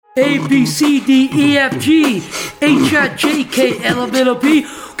A, B, C, D, E, F, G, H, I, J, K, L, M, N, O, P,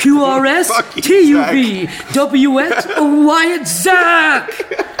 Q, R, S, T, U, V, W, X, Y, and Z.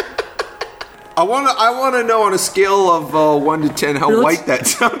 I want to know on a scale of 1 to 10 how white that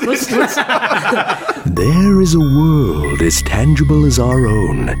sounded. There is a world as tangible as our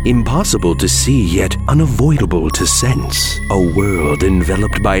own, impossible to see yet unavoidable to sense. A world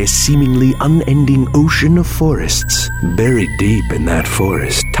enveloped by a seemingly unending ocean of forests. Buried deep in that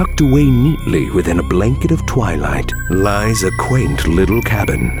forest, tucked away neatly within a blanket of twilight, lies a quaint little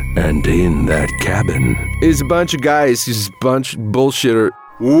cabin. And in that cabin is a bunch of guys who's a bunch of bullshitter.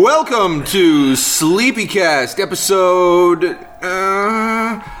 Welcome to Sleepycast episode.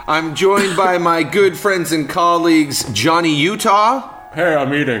 I'm joined by my good friends and colleagues, Johnny Utah. Hey,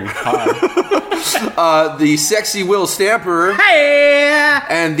 I'm eating. Hi. The sexy Will Stamper. Hey!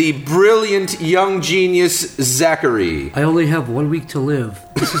 And the brilliant young genius, Zachary. I only have 1 week to live.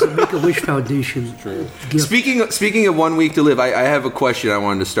 This is a Make-A-Wish Foundation gift. Speaking of 1 week to live, I have a question I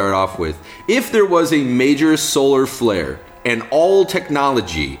wanted to start off with. If there was a major solar flare and all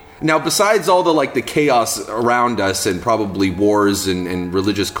technology, now besides all the chaos around us and probably wars and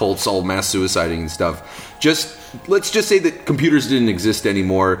religious cults all mass suiciding and stuff, let's just say that computers didn't exist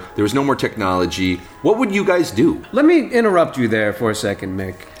anymore, there was no more technology, what would you guys do? Let me interrupt you there for a second,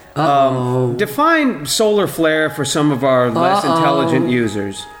 Mick. Define solar flare for some of our less intelligent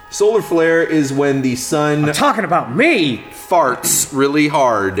users. Solar flare is when the sun I'm talking about me farts really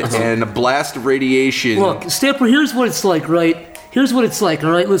hard and a blast of radiation. Look, Stamper, here's what it's like, right? Here's what it's like,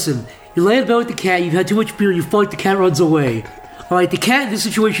 all right? Listen, you lay in bed with the cat, you've had too much beer, you fart, the cat runs away. All right, the cat in this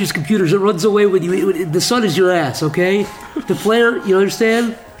situation is computers. It runs away with you. The sun is your ass, okay? The flare, you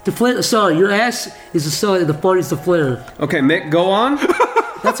understand? The flare, sorry, your ass is the sun and the fart is the flare. Okay, Mick, go on.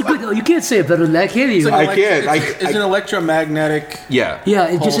 That's a good. You can't say it better than that, can you? I can't. It's an electromagnetic. Yeah. Yeah.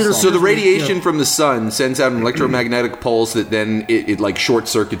 It just so the radiation from the sun sends out an electromagnetic pulse that then it short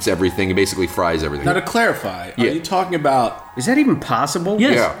circuits everything and basically fries everything. Now to clarify, are you talking about? Is that even possible?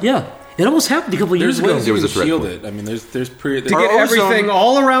 Yes. Yeah. It almost happened a couple of years ago. There was a threat shield point. it. I mean, there's to get everything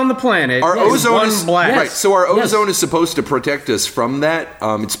all around the planet. Our ozone is blast. right. So our ozone is supposed to protect us from that.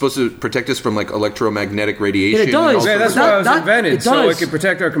 It's supposed to protect us from Yeah, electromagnetic radiation. it does. Okay, that's why it was invented, so it could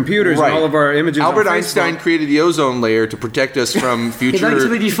protect our computers and all of our images. Albert on Einstein created the ozone layer to protect us from future. In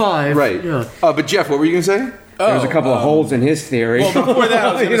 1985. Right. Yeah. But Jeff, what were you going to say? There was a couple of holes in his theory. Well, before that,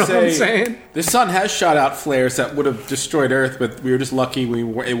 I was going to say, what I'm saying? The sun has shot out flares that would have destroyed Earth, but we were just lucky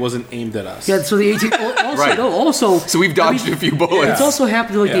it wasn't aimed at us. Yeah. So the 18. Also. So we've dodged a few bullets. It's also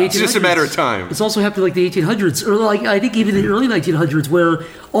happened in the 1800s. It's just a matter of time. It's also happened in the 1800s, or I think even the early 1900s, where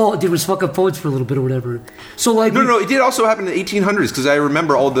all it did was fuck up phones for a little bit or whatever. So No, it did also happen in the 1800s because I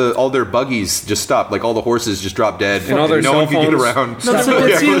remember all their buggies just stopped, all the horses just dropped dead, and all their no one could get around. No,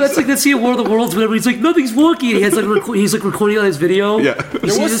 that's like See a War of the Worlds, whatever. He's like, nothing's working. He has he's recording on his video. Yeah.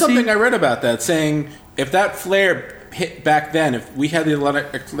 There was something I read about that saying if that flare hit back then, if we had the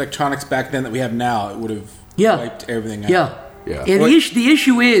electronics back then that we have now, it would have wiped everything out. Yeah. And the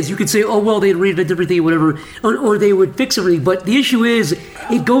issue is, you could say, oh, well, they'd reinvent everything or whatever, or they would fix everything. But the issue is,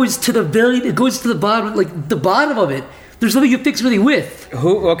 it goes to the bottom, the bottom of it. There's nothing you fix everything with.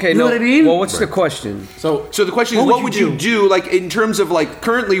 Okay, you know what I mean? Well, what's the question? So the question is, what would you do? In terms of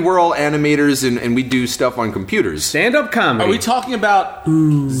currently we're all animators and we do stuff on computers. Stand-up comedy. Are we talking about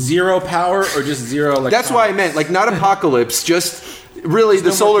zero power or just zero electronics? That's why I meant not apocalypse. Just really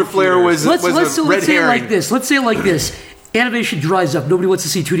the solar flare was a red herring. Let's say it like this. Animation dries up. Nobody wants to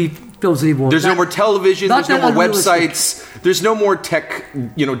see 2D films anymore. There's no more television. There's no more websites. There's no more tech,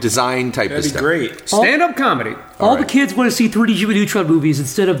 design type of stuff. That'd be great. Stand-up comedy. All the kids want to see 3D Jimmy Neutron movies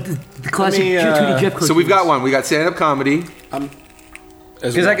instead of the classic 2D Jeff cartoons. So we've got one. We got stand-up comedy.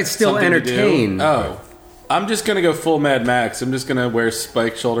 Because I could still entertain. Oh. I'm just going to go full Mad Max. I'm just going to wear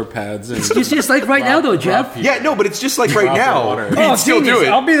spiked shoulder pads. And it's just like right now, though, Jeff. Yeah, no, but it's just like right now. Oh, still do it.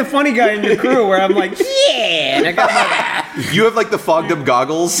 I'll be the funny guy in your crew where I'm like, yeah. And I got you have the fogged up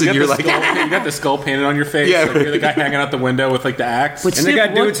goggles, and you're you got the skull painted on your face. Yeah, you're the guy hanging out the window with the axe. And they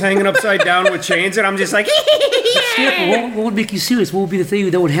got dudes hanging upside down with chains, and I'm just like, what would make you serious? What would be the thing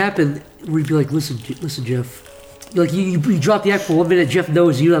that would happen where you'd be like, listen, Jeff. You drop the act for 1 minute, Jeff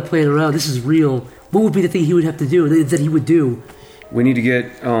knows you're not playing around. This is real. What would be the thing he would have to do, that he would do? We need to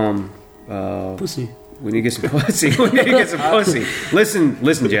get, pussy. We need to get some pussy.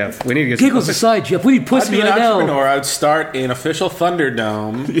 Listen, Jeff. We need to get some Giggles aside, Jeff. We need pussy right now. I'd be an entrepreneur. I would start an official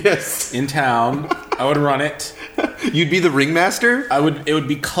Thunderdome. Yes. In town. I would run it. You'd be the ringmaster? It would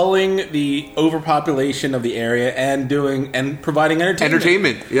be culling the overpopulation of the area and providing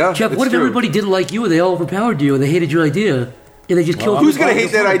entertainment. Yeah. Jeff, what if everybody didn't like you and they all overpowered you and they hated your idea? and they just kill. Who's gonna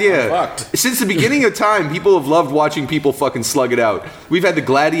hate that idea? Fucked. Since the beginning of time, people have loved watching people fucking slug it out. We've had the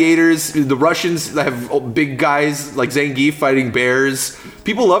gladiators, the Russians that have big guys like Zangief fighting bears.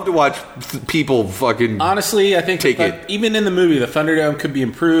 People love to watch people fucking. Honestly, I think take it. Even in the movie, the Thunderdome could be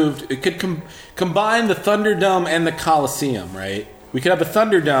improved. It could combine the Thunderdome and the Coliseum, right? We could have a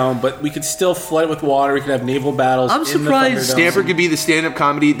Thunderdome, but we could still flood it with water. We could have naval battles. I'm surprised. In the Thunderdome. Stanford could be the stand-up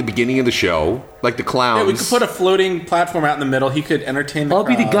comedy at the beginning of the show, like the clowns. Yeah, we could put a floating platform out in the middle. He could entertain the I'll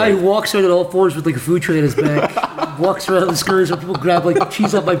crowd. be the guy who walks around on all fours with like a food tray on his back, walks around the skirts, and people grab like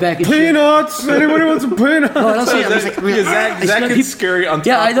cheese off my back and shit. Peanuts! Anybody want some peanuts? No, I don't say Zach could scurry on top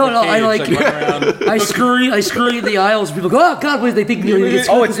Yeah, I know. of No, the I cage, like. run around. I scurry in the aisles. And people go, "Oh God, what?" They think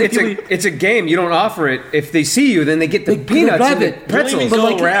It's a game. You don't offer it. If they see you, then they get the peanuts grab and the it. You don't pretzels. even But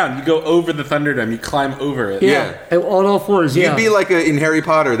go like- around. You go over the Thunderdome. You climb over it. Yeah, on all fours. Yeah, You'd be like in Harry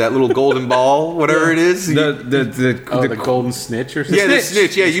Potter, that little golden ball, whatever it is. The golden snitch or something? Yeah, the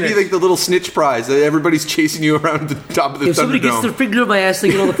snitch. Yeah, you'd be like the little snitch prize. Everybody's chasing you around the top of the if somebody gets their Thunderdome. finger in my ass, they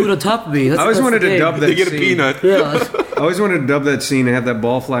get all the food on top of me. That's, I always that's wanted the to game. dub that They get a scene. peanut. Yeah, I always wanted to dub that scene and have that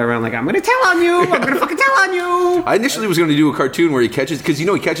ball fly around like, I'm going to tell on you. I'm going to fucking tell on you. I initially was going to do a cartoon where he catches, because he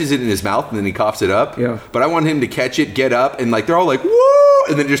catches it in his mouth and then he coughs it up. Yeah. But I want him to catch it, get up, and like they're all like, woo!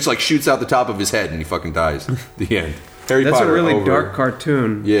 And then just like shoots out the top of his head and he fucking dies. The end. Harry That's Potter a really over. dark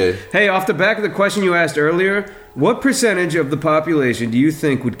cartoon. Yeah. Hey, off the back of the question you asked earlier, what percentage of the population do you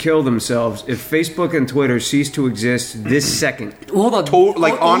think would kill themselves if Facebook and Twitter ceased to exist this second? hold on.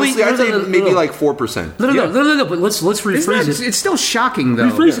 Honestly, I'd say maybe like 4%. No. But let's rephrase it. It's still shocking, though.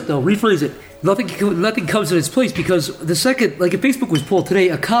 Rephrase it though. Rephrase it. Nothing comes in its place because the second, like if Facebook was pulled today,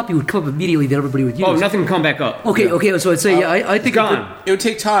 a copy would come up immediately that everybody would use. Oh, nothing come back up. Okay. So I'd say, I think gone. It would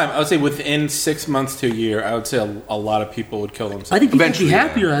take time. I would say within 6 months to a year, I would say a lot of people would kill themselves. I think people would Eventually, be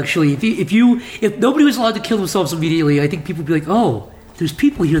happier actually if nobody was allowed to kill themselves immediately. I think people would be like, oh, there's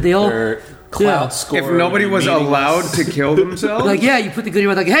people here. They all Their clout Yeah. score. If nobody was meaningless. allowed to kill themselves? like, yeah. You put the good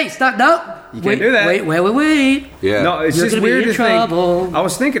around like, hey, stop, no, You can't do that. Wait. Yeah. No, it's You're just gonna be weird in to trouble. think. I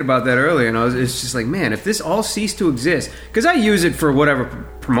was thinking about that earlier, and it's just like, man, if this all ceased to exist, because I use it for whatever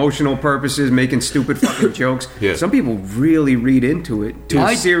promotional purposes, making stupid fucking jokes. Yeah. Some people really read into it to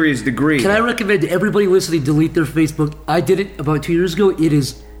I- a serious degree. Can I recommend everybody listening delete their Facebook? I did it about 2 years ago. It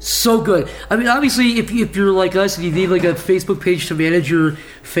is so good. I mean, obviously, if you're like us and you need like a Facebook page to manage your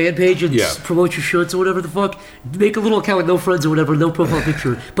fan page and Yeah. promote your shirts or whatever the fuck, make a little account with no friends or whatever, no profile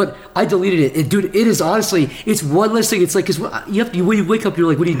picture. But I deleted it. Dude, it is honestly, it's one less thing. It's like, 'cause when you wake up, you're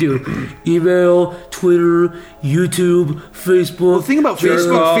like, what do you do? Email, Twitter, YouTube, Facebook. Well, the thing about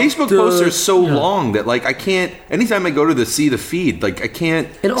Facebook posts are so yeah. long that like I can't. Anytime I go to see the feed, like I can't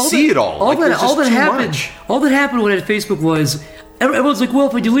And see it all. Like, there's just too happened. much. All that happened when I had Facebook was everyone's like, well,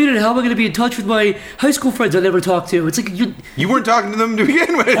 if I deleted it, how am I going to be in touch with my high school friends I never talked to? It's like You weren't talking to them to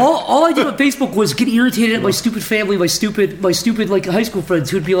begin with. all I did on Facebook was get irritated at my stupid family, my stupid like high school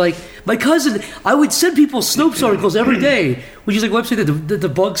friends who'd be like, my cousin. I would send people Snopes articles every day, which is like a website that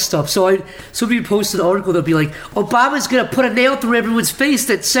debugs stuff. So somebody would post an article that'd be like, Obama's going to put a nail through everyone's face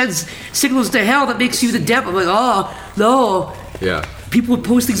that sends signals to hell that makes you the devil. I'm like, oh no. Yeah. People would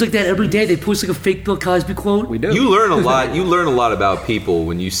post things like that every day. They post like a fake Bill Cosby quote. We do. You learn a lot. You learn a lot about people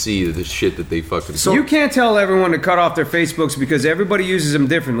when you see the shit that they fucking. You can't tell everyone to cut off their Facebooks because everybody uses them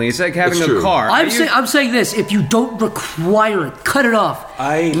differently. It's like having It's a true. car. I'm saying this. If you don't require it, cut it off.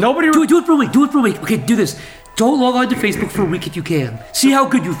 Nobody. Do it for a week. Do it for a week. Okay, do this. Don't log on to Facebook for a week if you can. See how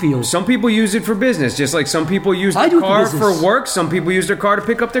good you feel. Some people use it for business, just like some people use I their do it for car business. for work. Some people use their car to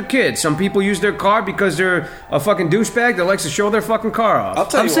pick up their kids. Some people use their car because they're a fucking douchebag that likes to show their fucking car off. I'll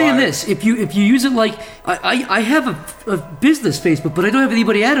tell I'm you saying why. this. If you use it like I have a business Facebook, but I don't have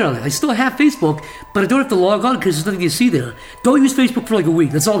anybody added on it. I still have Facebook, but I don't have to log on because there's nothing to see there. Don't use Facebook for like a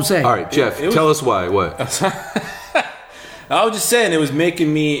week. That's all I'm saying. All right, Jeff, tell us why. What? I was just saying, it was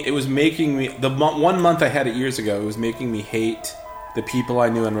making me, the 1 month I had it years ago, it was making me hate the people I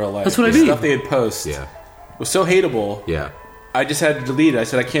knew in real life. That's what I The mean. stuff they had post was so hateable. Yeah. I just had to delete it. I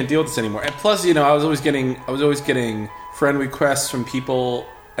said, I can't deal with this anymore. And plus, I was always getting friend requests from people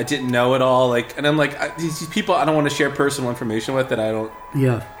I didn't know at all. Like, and I'm like, these people I don't want to share personal information with that I don't.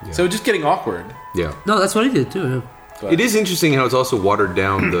 Yeah. So just getting awkward. Yeah. No, that's what I did too. Yeah. But, It is interesting how it's also watered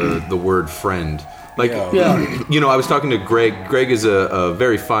down the word friend. Like, Yeah. I was talking to Greg. Greg is a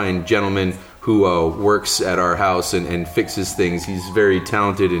very fine gentleman who works at our house and fixes things. He's very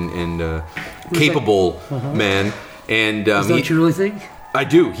talented and capable man. And Is that what you really think? I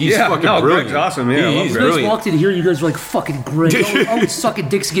do. He's fucking brilliant. Greg's awesome. Yeah, I love he's Greg. You guys brilliant. walked in here, you guys were like fucking Greg. Always sucking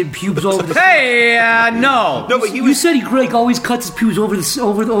dicks, getting pubes over the. Hey, no. No, but he You was. said Greg always cuts his pubes over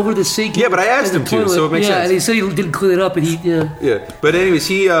the sink. Yeah, but I asked and the him to, so it makes yeah, sense. and he said he didn't clean it up, and Yeah, but anyways,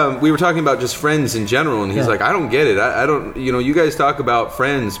 we were talking about just friends in general, and he's Yeah. like, I don't get it. I don't, you guys talk about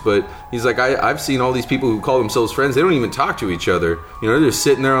friends, but he's like, I've seen all these people who call themselves friends. They don't even talk to each other. They're just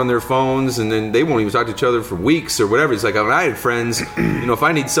sitting there on their phones, and then they won't even talk to each other for weeks or whatever. It's like, when I had friends, if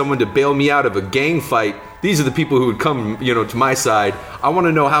I need someone to bail me out of a gang fight, these are the people who would come, to my side. I want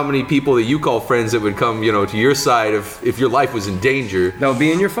to know how many people that you call friends that would come, to your side if your life was in danger. That would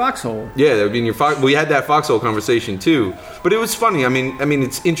be in your foxhole. Yeah, that would be in your we had that foxhole conversation too, but it was funny. I mean,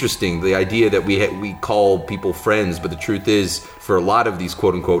 it's interesting, the idea that we call people friends, but the truth is, for a lot of these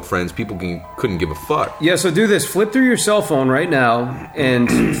quote unquote friends, people couldn't give a fuck. Yeah, so do this. Flip through your cell phone right now and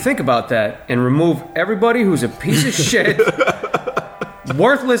think about that and remove everybody who's a piece of shit,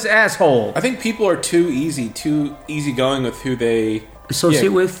 worthless asshole. I think people are too easygoing with who they associate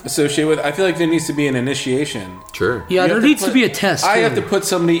with. I feel like there needs to be an initiation. Sure. Yeah, You there have to needs to put- be a test. I too. have to put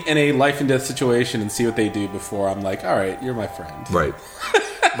somebody in a life and death situation and see what they do before I'm like, all right, you're my friend. Right.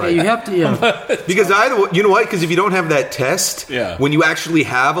 Yeah, you have to. Yeah. Because you know what? Because if you don't have that test, Yeah. when you actually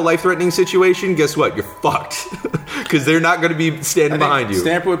have a life-threatening situation, guess what? You're fucked. Because they're not going to be standing behind you.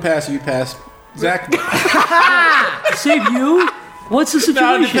 Stamper would pass, you pass. Zach. Save you. What's the No,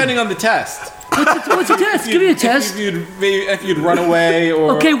 situation? depending on the test. What's the test? Give me a test. If you'd run away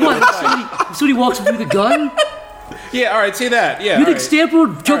or Okay, what? If somebody walks up with a gun. Yeah, all right, say that. Yeah. You all think right. Stamper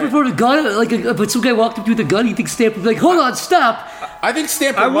would jump in front of a gun? But some guy walked up with a gun. You think Stamper would be like, hold on, stop? I think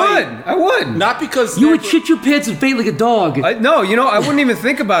Stamper I might. would. Not because You would Stamper- shit your pants and faint like a dog. No, I wouldn't even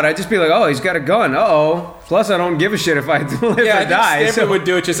think about it. I'd just be like, oh, he's got a gun. Uh-oh. Plus, I don't give a shit if I live Yeah, or I think die. Stamper So. would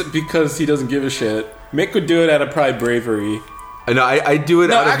do it just because he doesn't give a shit. Mick would do it out of probably bravery. No, I do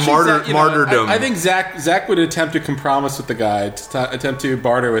it out of Zach, martyrdom. I think Zach would attempt to compromise with the guy, attempt to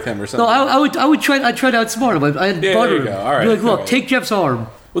barter with him or something. No, I would try. I'd try to outsmart him. I'd Yeah, butter there you him. go. All right, Be like, look, all right. take Jeff's arm.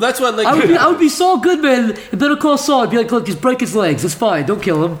 Well, that's what like. I would be Saul Goodman and Better Call Saul. I'd be like, look, just break his legs. It's fine. Don't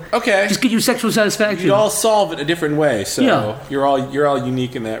kill him. Okay. Just get your sexual satisfaction. You'd all solve it a different way, so Yeah. you're all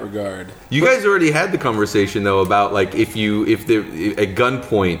unique in that regard. You guys already had the conversation though about like if at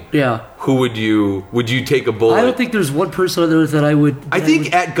gunpoint, Yeah. who would you take a bullet? I don't think there's one person on earth that I would. I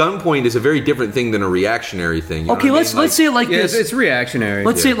think at gunpoint is a very different thing than a reactionary thing. You know Okay, what I mean? let's say it like Yeah, this. it's reactionary.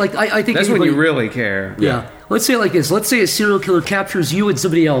 Let's say it like I think That's when anybody- you really care. Yeah. Let's say it like this. Let's say a serial killer captures you and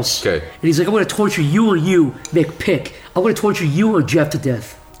somebody else. Okay. And he's like, I'm going to torture you or you. Make pick. I'm going to torture you or Jeff to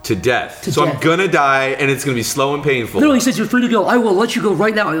death. to death. To So I'm death. gonna die, and it's gonna be slow and painful. No, he says you're free to go. I will let you go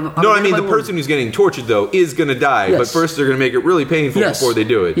right now. No, I mean the person who's getting tortured though is gonna die, Yes. but first they're gonna make it really painful Yes. before they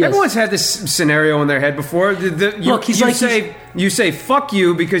do it. Yes. Everyone's had this scenario in their head before. Look, he's like- you say fuck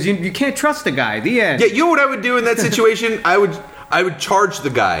you because you can't trust the guy. The end. Yeah, you know what I would do in that situation? I would charge the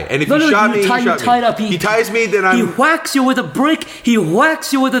guy, and if No, he no, shot you me, he tie- you shot tied me. up. He ties me, then He I'm. whacks you with a brick. He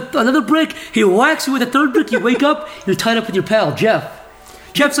whacks you with another brick. He whacks you with a third brick. You wake up. You're tied up with your pal Jeff.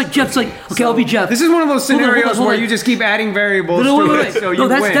 Jeff's like, okay, I'll be Jeff. This is one of those Hold on, hold on, scenarios hold where on. you just keep adding variables No, to wait, it, wait. so you No,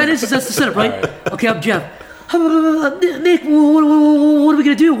 that's win. that's the setup, right? Okay, I'm Jeff. Nick, what are we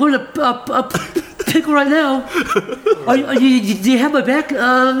gonna do? We're in a pickle right now. Do you have my back,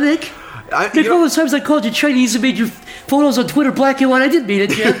 Nick? Nick, all those times I called you Chinese and made your photos on Twitter black and white. I didn't mean it,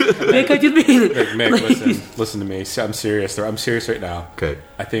 Jeff. Nick, I didn't mean it. Mick, listen to me. I'm serious. I'm serious right now. Okay.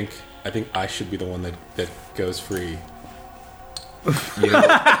 I think I should be the one that goes free. You know,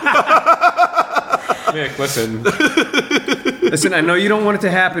 Mick, listen. Listen, I know you don't want it to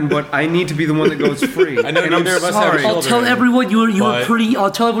happen, but I need to be the one that goes free. I know and I'm neither of us have sorry. children. I'll tell everyone you were But- pretty.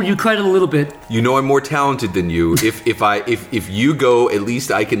 I'll tell everyone you cried a little bit. you know I'm more talented than you. If you go, at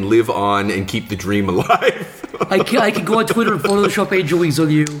least I can live on and keep the dream alive. I can go on Twitter and Photoshop angel wings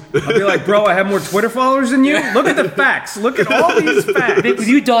on you. I'll be like, bro, I have more Twitter followers than you. Look at the facts. Look at all these facts. Nick, when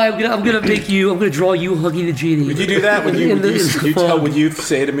you die, I'm gonna draw you hugging the genie. Would you do that? Would you, In the would you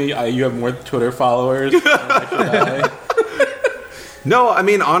say to me, you have more Twitter followers? No, I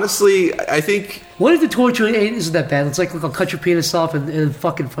mean honestly, I think What if the torture isn't that bad? It's like, look, I'll cut your penis off and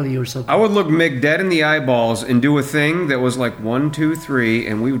fucking funny you or something. I would look Mick dead in the eyeballs and do a thing that was like 1, 2, 3,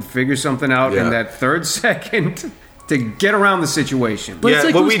 and we would figure something out Yeah. in that third second to get around the situation. But it's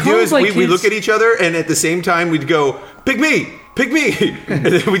like what those we do is Columbine we kids- look at each other, and at the same time we'd go, pick me, and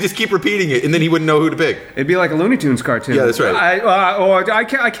then we just keep repeating it, and then he wouldn't know who to pick. It'd be like a Looney Tunes cartoon. Yeah, that's right. I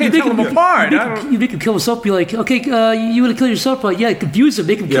can't tell them apart. You make him kill himself. Be like, okay, you want to kill yourself? But yeah, confuse him.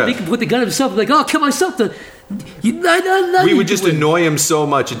 Make him Yeah. put the gun on himself. Be like, oh, I'll kill myself. We would just annoy him so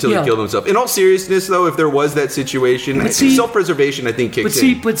much until he killed himself. In all seriousness, though, if there was that situation, self-preservation, I think, kicks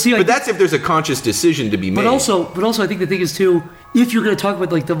in. But that's if there's a conscious decision to be made. But also, I think the thing is too, if you're going to talk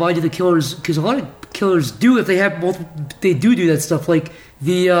about like the mind of the killers, because a lot of killers do, if they have multiple, they do that stuff. Like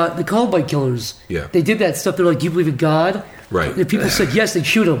the Columbine killers, they did that stuff. They're like, "Do you believe in God?" Right. And people said yes, they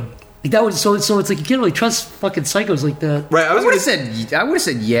shoot him. Like that was so it's like you can't really trust fucking psychos like that. Right. I would have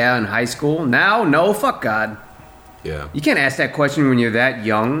said yeah in high school. Now, no, fuck God. Yeah. You can't ask that question when you're that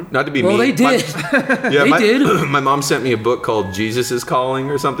young. Not to be mean. Well, they did. They did. My mom sent me a book called Jesus is Calling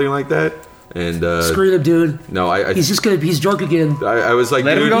or something like that. And screw him, dude. No, he's drunk again. I was like,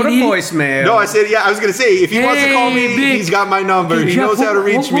 let him go to voicemail. No, I said, I was gonna say, if he wants to call me, he's got my number. He knows how to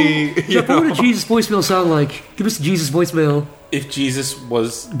reach me. Jeff, what would a Jesus voicemail sound like? Give us a Jesus voicemail. If Jesus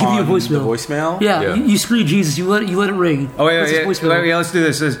was give on you a voicemail. The voicemail, yeah. You scream Jesus. You let it ring. Oh yeah. Let's do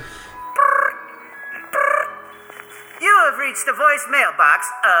this. You have reached the voicemail box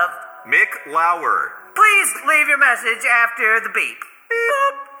of Mick Lauer. Please leave your message after the beep.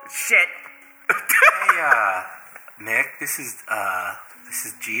 Boop. Shit. Hey, Nick, this is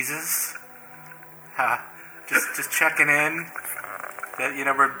Jesus. Just checking in.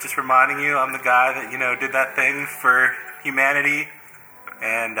 That we're just reminding you I'm the guy that did that thing for humanity,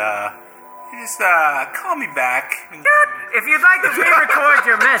 and just call me back. If you'd like to re-record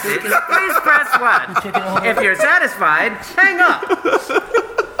your message, please press 1. If you're satisfied, hang up.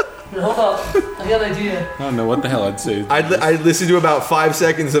 Hold up. I got an idea. I don't know what the hell I'd say. I'd listen to about 5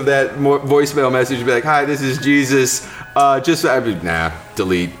 seconds of that voicemail message and be like, "Hi, this is Jesus."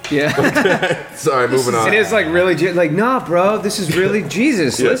 Delete. Yeah. Sorry, moving on. It is like really, like, nah, bro, this is really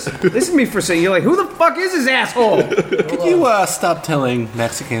Jesus. Listen to me for a second. You're like, who the fuck is this asshole? Could you stop telling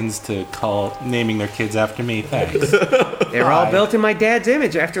Mexicans to call naming their kids after me? Thanks. They're all built in my dad's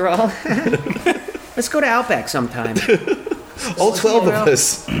image, after all. Let's go to Outback sometime. All 12 of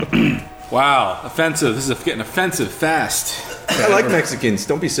us. Wow, offensive. This is getting offensive fast. I like Mexicans.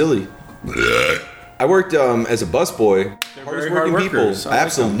 Don't be silly. I worked as a busboy. Hardest working people.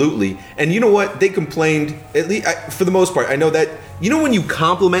 Absolutely. And you know what? They complained, at least for the most part. I know that. You know when you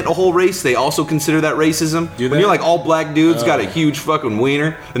compliment a whole race, they also consider that racism? When you're like, all black dudes got a huge fucking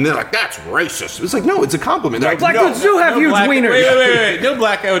wiener, and they're like, that's racist. It's like, no, it's a compliment. Like, black dudes do have huge wieners. Wait. No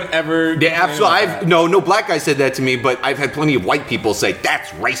black guy would ever... Yeah, absolutely. No black guy said that to me, but I've had plenty of white people say, that's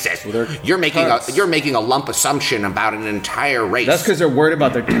racist. Well, you're making a lump assumption about an entire race. That's because they're worried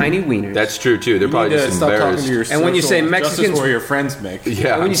about their tiny wieners. That's true, too. They're probably just stop embarrassed. Talking to your and when you say Mexicans... where your friends make.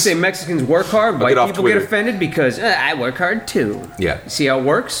 Yeah. And when you say Mexicans work hard, white people get offended because I work hard, too. Yeah. See how it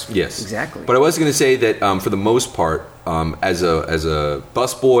works? Yes, exactly. But I was going to say that for the most part, as a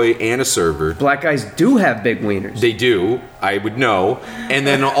busboy and a server, black guys do have big wieners. They do. I would know. And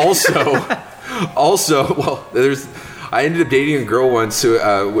then also, well, I ended up dating a girl once. Who,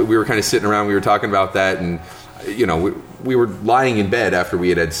 we were kind of sitting around. We were talking about that, and we were lying in bed after we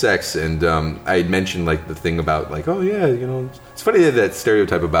had sex, and I had mentioned like the thing about like, oh yeah, it's funny that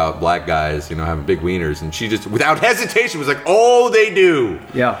stereotype about black guys, having big wieners, and she just without hesitation was like, oh, they do.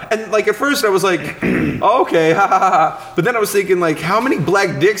 Yeah. And like at first I was like, oh, okay, ha ha ha. But then I was thinking like, how many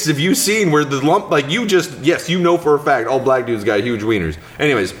black dicks have you seen where the lump like yes, for a fact all black dudes got huge wieners.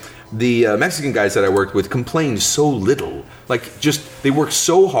 Anyways. The Mexican guys that I worked with complained so little. Like, just, they worked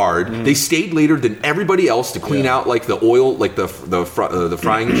so hard. They stayed later than everybody else to clean out, like, the oil, like, the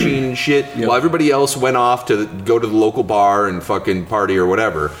frying machine and shit, while everybody else went off to go to the local bar and fucking party or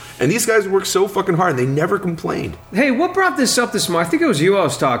whatever. And these guys worked so fucking hard, and they never complained. Hey, what brought this up this morning? I think it was you I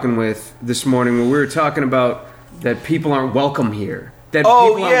was talking with this morning when we were talking about that people aren't welcome here. That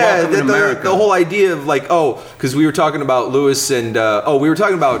the whole idea of like, because we were talking about Lewis and we were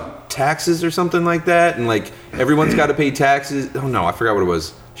talking about taxes or something like that, and like everyone's got to pay taxes. Oh no, I forgot what it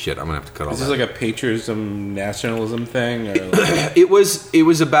was. Shit, I'm gonna have to cut all that. Is this like a patriotism, nationalism thing? Or like... It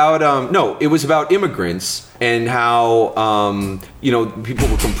was about immigrants and how people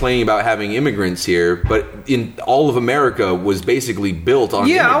were complaining about having immigrants here, but in all of America was basically built on.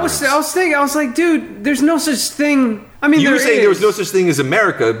 Yeah, immigrants. I was thinking, I was like, dude, there's no such thing. I mean, you were saying there was no such thing as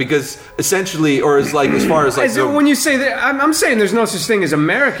America because essentially, or as far as like. When you say that, I'm saying there's no such thing as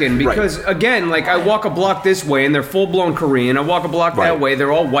American because again, like I walk a block this way and they're full blown Korean. I walk a block that way,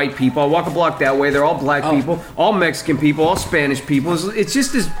 they're all white people. I walk a block that way, they're all black people, all Mexican people, all Spanish people. It's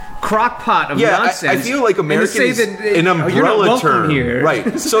just this crock pot of nonsense. I feel like American is an umbrella term. Here.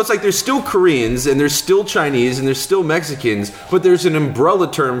 Right. So it's like there's still Koreans and there's still Chinese and there's still Mexicans, but there's an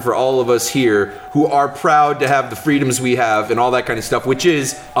umbrella term for all of us here who are proud to have the freedoms we have and all that kind of stuff, which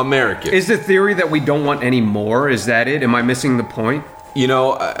is American. Is the theory that we don't want any more? Is that it? Am I missing the point? You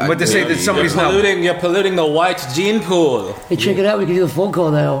know, But to say that somebody's not... You're polluting the white gene pool. Hey, check it out. We can do a phone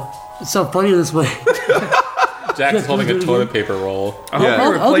call now. It's so funny this way. Jack's holding a toilet paper roll.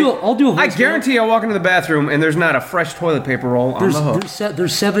 I'll do a I guarantee I'll walk into the bathroom and there's not a fresh toilet paper roll on the hook.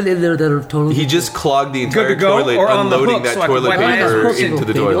 There's 7 in there that are totally... He just clogged the entire Good to go, toilet, or on the unloading hook that so I can toilet wipe my paper ass. into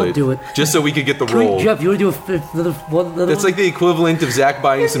the Okay, I'll toilet. do it. Just so we could get the roll. Jeff, you want to do another one? That's like the equivalent of Zach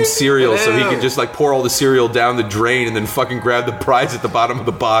buying some cereal so he could just like pour all the cereal down the drain and then fucking grab the prize at the bottom of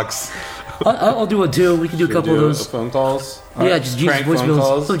the box. I'll do one too. We can do a couple of those. Phone calls. Yeah, just Jesus Prank phone voicemails.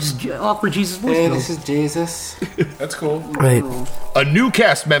 calls. Oh, just offer Jesus Hey, voicemails. this is Jesus. That's cool. Right. A new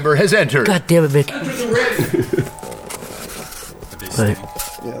cast member has entered. God damn it, Mick. Right.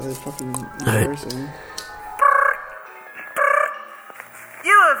 Yeah, they're fucking right. embarrassing.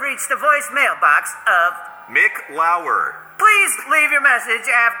 You have reached the voicemail box of Mick Lauer. Please leave your message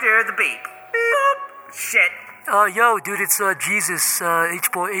after the beep. Boop. Shit. Yo, dude, it's Jesus,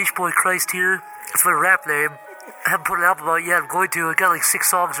 H-Boy Christ here. That's my rap name. I haven't put an album out yet. I'm going to. I got like 6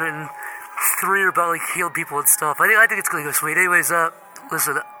 songs written. 3 are about like healed people and stuff. I think it's gonna go sweet. Anyways,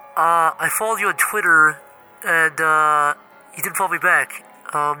 listen, I followed you on Twitter, and you didn't follow me back.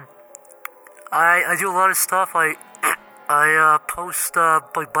 I do a lot of stuff. I post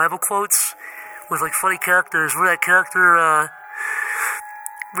like Bible quotes with like funny characters. Remember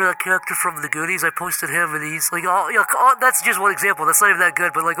that character from The Goonies? I posted him, and he's like, that's just one example. That's not even that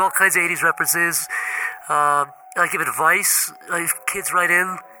good, but like all kinds of 80s references. I give advice. Kids write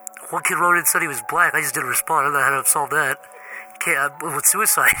in. One kid wrote in and said he was black. I just didn't respond. I don't know how to solve that. With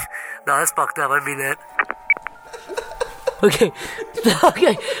suicide. No, that's fucked up. I didn't mean that. Okay.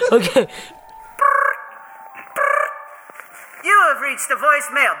 You have reached the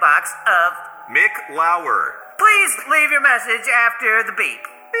voicemail box of Mick Lauer. Please leave your message after the beep.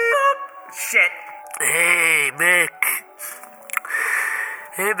 Boop. Shit. Hey, Mick.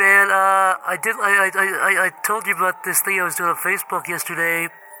 Hey, man. I told you about this thing I was doing on Facebook yesterday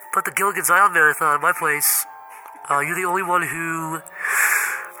about the Gilligan's Island Marathon at my place. You're the only one who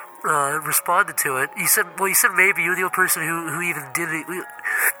responded to it. You said maybe. You're the only person who even did it.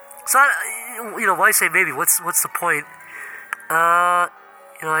 It's not, why say maybe? What's the point? I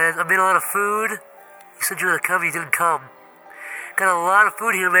made a lot of food. You said you were going to come, you didn't come. Got a lot of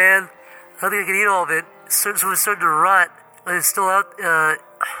food here, man. I don't think I can eat all of it. It's starting to rot. It's still out,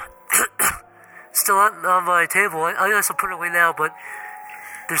 on my table. I guess I'll put it away now, but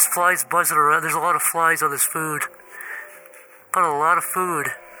there's flies buzzing around. There's a lot of flies on this food. Bought a lot of food.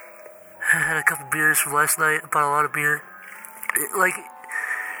 I had a couple beers from last night. Bought a lot of beer.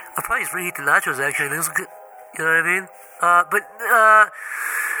 I'll probably just reheat the nachos, actually. Those are good. You know what I mean?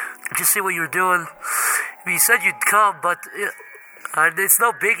 Just see what you were doing. You said you'd come, but it's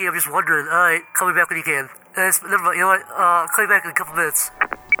no biggie. I'm just wondering. All right, call me back when you can. Never mind. You know what? I'll call you back in a couple minutes.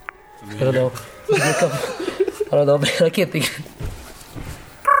 I don't know. I don't know, man. I can't think.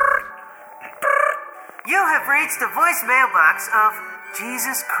 You have reached the voicemail box of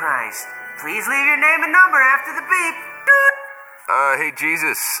Jesus Christ. Please leave your name and number after the beep. Doot. Hey,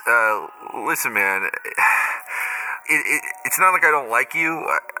 Jesus. Listen, man. It's not like I don't like you.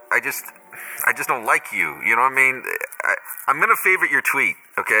 I just don't like you. You know what I mean? I'm gonna favorite your tweet,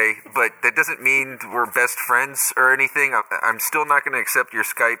 okay? But that doesn't mean we're best friends or anything. I'm still not gonna accept your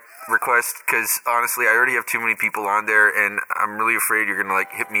Skype request because honestly, I already have too many people on there, and I'm really afraid you're gonna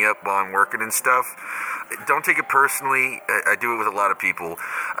hit me up while I'm working and stuff. Don't take it personally. I do it with a lot of people.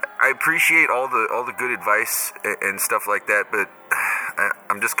 I appreciate all the good advice and stuff like that, but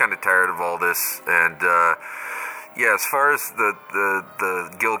I'm just kind of tired of all this. And yeah, as far as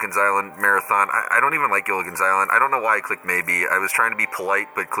the Gilligan's Island Marathon, I don't even like Gilligan's Island. I don't know why I clicked maybe. I was trying to be polite,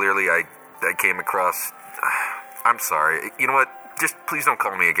 but clearly I came across... I'm sorry. You know what? Just please don't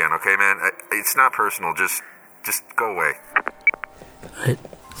call me again, okay, man? It's not personal. Just go away. Right.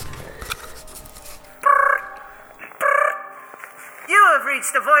 You have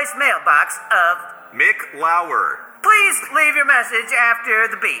reached the voicemail box of Mick Lauer. Please leave your message after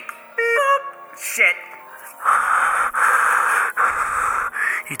the beep. Boop. Shit.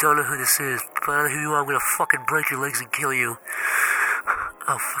 You don't know who this is, but I know who you are. I'm gonna fucking break your legs and kill you.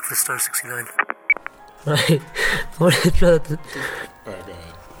 Oh, fuck the Star 69. Right. What did you try to... Alright, go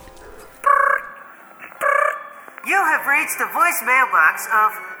ahead. You have reached the voicemail box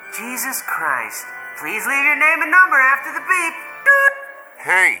of Jesus Christ. Please leave your name and number after the beep. Doot.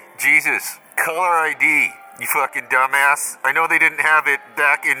 Hey, Jesus, caller ID, you fucking dumbass. I know they didn't have it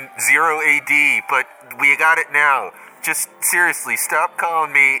back in 0 AD, but we got it now. Just seriously, stop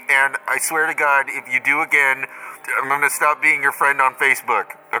calling me, and I swear to God, if you do again, I'm gonna stop being your friend on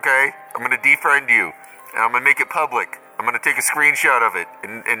Facebook, okay? I'm gonna defriend you, and I'm gonna make it public, I'm gonna take a screenshot of it,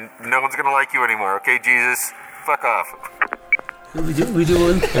 and no one's gonna like you anymore, okay, Jesus? Fuck off. We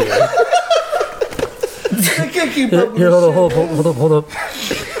doing? I can't keep up with Here, hold up.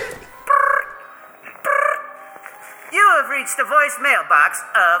 You have reached the voicemail box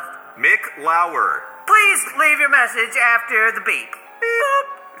of Mick Lauer. Please leave your message after the beep. Boop.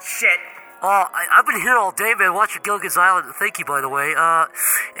 Shit. I've been here all day, man, watching Gilligan's Island. Thank you, by the way.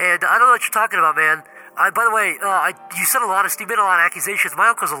 And I don't know what you're talking about, man. By the way, you said you made a lot of accusations. My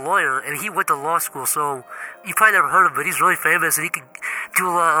uncle's a lawyer, and he went to law school, so you probably never heard of him, but he's really famous, and he could do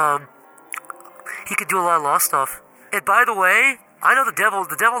a lot. He could do a lot of law stuff. And by the way, I know the devil.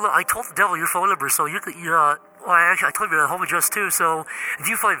 I told the devil your phone number, so I told you your home address too. So if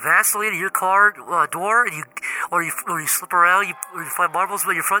you find Vaseline in your car door, and you slip around, or you find marbles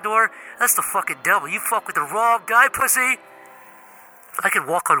by your front door, that's the fucking devil. You fuck with the wrong guy, pussy. I can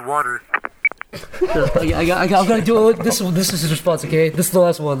walk on water. I gotta do it. This is his response, okay? This is the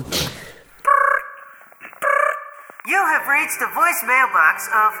last one. You have reached the voicemail box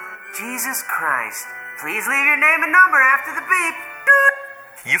of Jesus Christ. Please leave your name and number after the beep. Doot.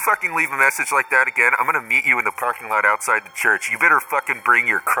 You fucking leave a message like that again, I'm gonna meet you in the parking lot outside the church. You better fucking bring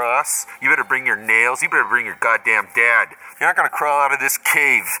your cross. You better bring your nails. You better bring your goddamn dad. You're not gonna crawl out of this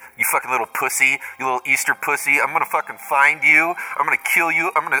cave, you fucking little pussy. You little Easter pussy. I'm gonna fucking find you. I'm gonna kill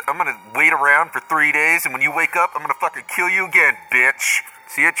you. I'm gonna wait around for 3 days, and when you wake up, I'm gonna fucking kill you again, bitch.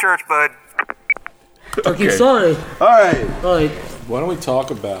 See you at church, bud. Okay, sorry. All right. Why don't we talk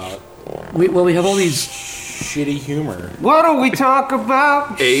about? We have all these shitty humor. Why don't we talk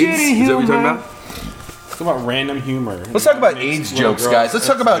about AIDS? shitty humor? Is that what you're talking about? Let's talk about random humor. Let's talk about AIDS jokes, guys. Let's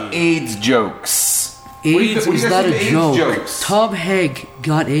talk about AIDS jokes. AIDS is not a joke. Jokes? Tom Hanks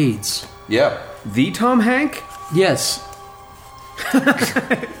got AIDS. Yeah. The Tom Hanks? Yes.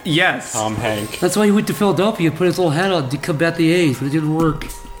 Yes. Tom Hanks. That's why he went to Philadelphia, put his little hat on to combat the AIDS, but it didn't work.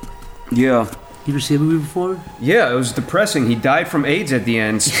 Yeah. You ever seen the movie before? Yeah, it was depressing. He died from AIDS at the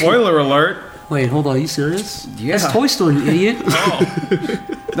end. Spoiler alert. Wait, hold on. Are you serious? Yeah. That's Toy Story, you idiot.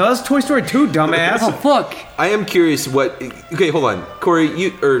 No, that's Toy Story 2, dumbass. Oh, fuck. I am curious what. Okay, hold on,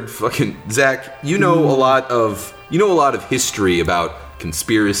 Corey. Zach. You know a lot of history about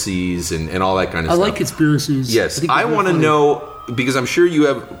conspiracies and all that kind of I stuff. like conspiracies. Yes, I I want to know, because I'm sure you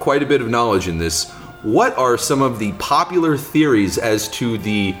have quite a bit of knowledge in this. What are some of the popular theories as to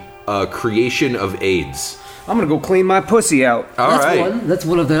the creation of AIDS? I'm gonna go clean my pussy out. All right. That's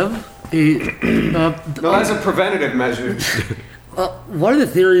one of them. No, that's a preventative measure. One of the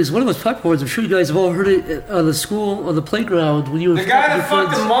theories, one of the most popular ones, I'm sure you guys have all heard it on the playground when you were The guy that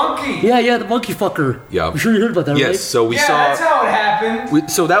fucked the monkey. Yeah, the monkey fucker. Yeah. I'm sure you heard about that, right? Yes, so we saw. that's how it happened.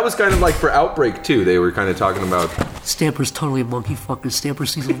 So that was kind of like for Outbreak too. They were kind of talking about. Stamper's totally a monkey fucker. Stamper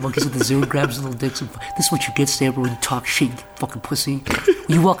sees little monkeys at the zoo and grabs little dicks. And this is what you get, Stamper, when you talk shit, you fucking pussy.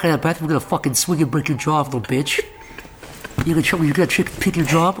 When you walk out of the bathroom, we're gonna fucking swing and break your jaw off, little bitch. You're gonna pick your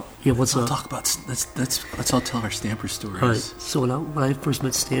jaw up? Yeah, what's up? Talk about let's all tell our Stamper stories. All right. So when I first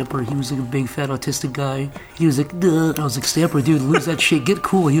met Stamper, he was like a big fat autistic guy. He was like, "Duh." I was like, "Stamper, dude, lose that shit, get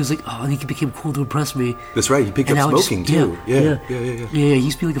cool." He was like, "Oh," and he became cool to impress me. That's right. He picked And up now I just- smoking too. Yeah. Yeah, he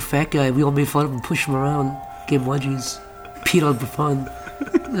used to be like a fat guy. We all made fun of him, pushed him around, gave him wedgies, peed on him for fun.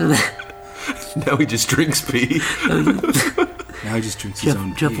 Now he just drinks pee. Now he just drinks his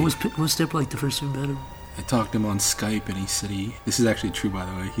own Jeff, pee. what was Stamper like the first time we met him? I talked to him on Skype, and he said this is actually true, by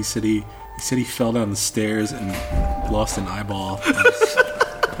the way. He said he fell down the stairs and lost an eyeball.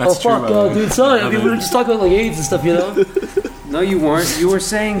 That's true, by the way. Dude, sorry. I mean, we were just talking about like AIDS and stuff, you know. No, you weren't. You were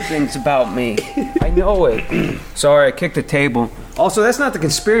saying things about me. I know it. Sorry, I kicked the table. Also, that's not the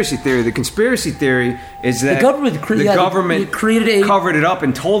conspiracy theory. The conspiracy theory is that The government created AIDS. covered it up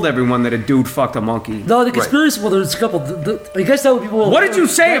and told everyone that a dude fucked a monkey. No, the conspiracy. Well, there's a couple. I guess that would people. What did you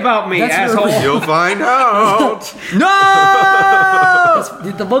say about me, that's an asshole? You'll find out.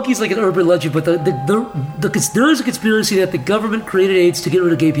 No! The monkey's like an urban legend, but there is a conspiracy that the government created AIDS to get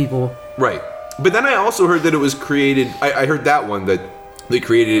rid of gay people. Right. But then I also heard that it was created. I heard that one, that they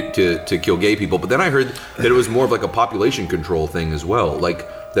created it to kill gay people. But then I heard that it was more of like a population control thing as well. Like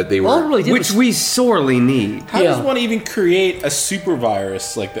that they were. Which we sorely need. How does one even create a super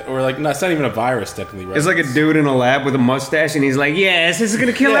virus like that? Or like, no, it's not even a virus technically, right? It's like a dude in a lab with a mustache, and he's like, "Yes, this is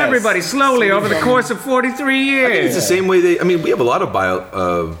gonna kill everybody slowly over the course of 43 years." I think it's the same way we have a lot of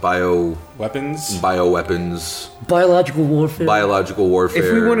bio weapons, bioweapons, biological warfare. Biological warfare.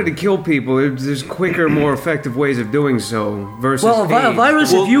 If we wanted to kill people, there's quicker, more effective ways of doing so versus a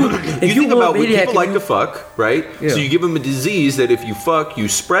virus. Well, if you think about when people like to fuck, right? Yeah. So you give them a disease that if you fuck, you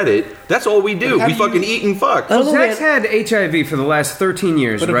spread it. That's all we do. We fucking eat and fuck. Zach's had HIV for the last 13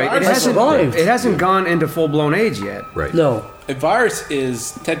 years, right? It hasn't gone into full-blown AIDS yet. Right. No. A virus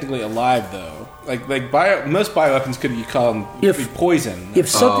is technically alive, though. Most bioweapons could you call them poison. If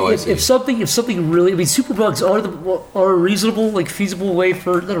something really, I mean, superbugs are a reasonable, feasible way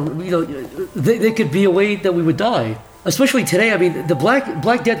for they could be a way that we would die. Especially today, I mean, the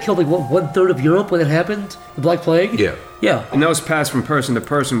Black Death killed 1/3 of Europe when it happened. The Black Plague. Yeah. And those pass from person to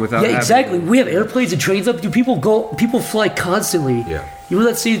person without. Yeah, exactly. We have airplanes and trains up. People fly constantly. Yeah. You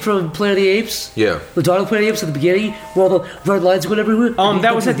remember that scene from Planet of the Apes? Yeah. The Dawn of Planet of the Apes at the beginning, where all the red lines went everywhere.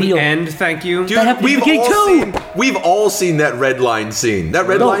 That was at the end. Thank you. Dude, that happened at the beginning too. We've all seen that red line scene. That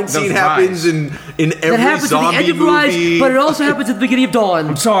red line scene happens in every that happens zombie at the end movie. Of Rise, but it also happens at the beginning of Dawn.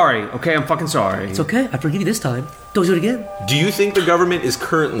 I'm sorry. Okay, I'm fucking sorry. It's okay. I forgive you this time. Don't do it again. Do you think the government is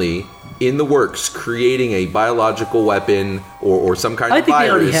currently in the works creating a biological weapon or some kind of virus? I think they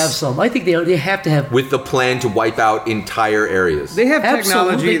already have some. I think they have to have. With the plan to wipe out entire areas. They have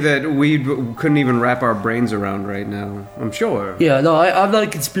technology that we couldn't even wrap our brains around right now, I'm sure. Yeah, no, I'm not a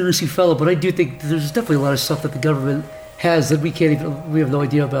conspiracy fellow, but I do think there's definitely a lot of stuff that the government has that we have no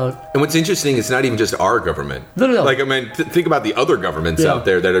idea about. And what's interesting, it's not even just our government. No. Think about the other governments out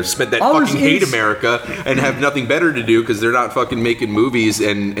there that have spent that fucking hate America and have nothing better to do because they're not fucking making movies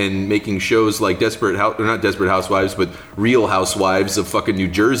and making shows like not Desperate Housewives, but Real Housewives of fucking New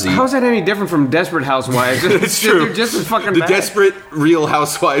Jersey. How's that any different from Desperate Housewives? It's true. They're just as fucking The bad. Desperate Real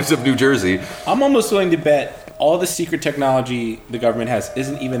Housewives of New Jersey. I'm almost willing to bet all the secret technology the government has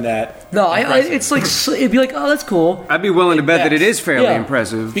isn't even that. No, it's like it'd be like, oh, that's cool. I'd be willing to bet that it is fairly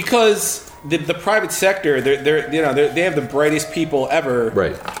impressive because the private sector, they have the brightest people ever,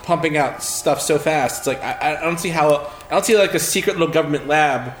 pumping out stuff so fast. It's like I don't see like a secret little government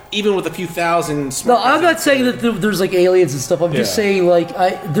lab, even with a few thousand. No, I'm not saying that there's aliens and stuff. I'm just saying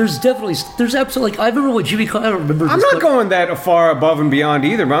there's absolutely. I remember what Jimmy Carter. I don't remember. I'm not going that far above and beyond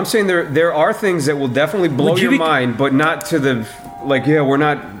either, but I'm saying there are things that will definitely blow your mind, but not to the we're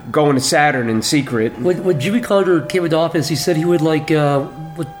not going to Saturn in secret. When Jimmy Carter came into office, he said he would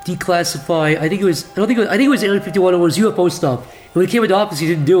declassify. I think it was Area 51 or it was UFO stuff. And when he came into office, he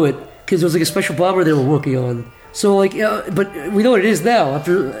didn't do it because there was a special bomber they were working on. So but we know what it is now.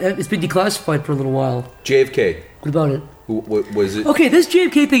 After it's been declassified for a little while. JFK. What about it? What was it? Okay, this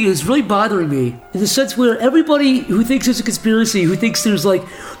JFK thing is really bothering me in the sense where everybody who thinks it's a conspiracy, who thinks there's there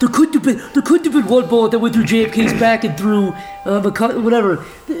could have been one bullet that went through JFK's back and through whatever.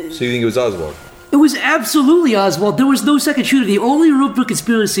 So you think it was Oswald? It was absolutely Oswald. There was no second shooter. The only room for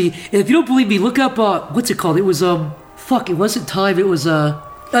conspiracy, and if you don't believe me, look up what's it called? It was it wasn't Time. It was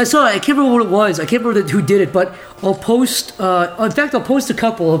sorry, I can't remember what it was. I can't remember who did it, but I'll post. In fact, I'll post a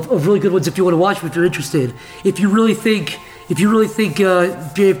couple of really good ones if you want to watch them if you're interested. If you really think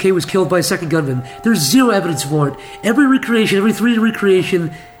JFK was killed by a second gunman, there's zero evidence for it. Every 3D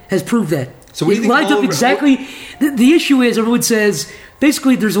recreation has proved that. So what do you think lines up exactly. The issue is everyone says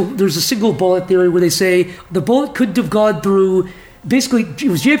basically there's a single bullet theory where they say the bullet couldn't have gone through. Basically, it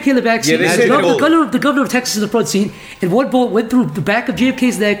was JFK in the back seat, the governor of Texas in the front seat, and one bullet went through the back of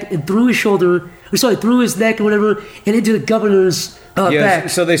JFK's neck and through his through his neck or whatever, and into the governor's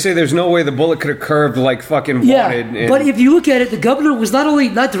back. So they say there's no way the bullet could have curved like fucking wanted. Yeah, but if you look at it, the governor was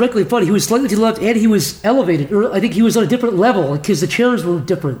not directly in front, he was slightly to the left, and he was elevated, or I think he was on a different level, because the chairs were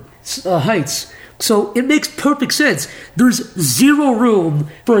different heights. So it makes perfect sense. There's zero room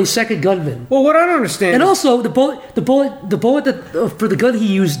for a second gunman. Well, what I don't understand, and also the bullet that for the gun he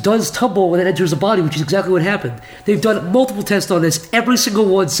used does tumble when it enters the body, which is exactly what happened. They've done multiple tests on this. Every single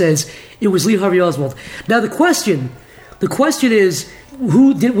one says it was Lee Harvey Oswald. Now the question is,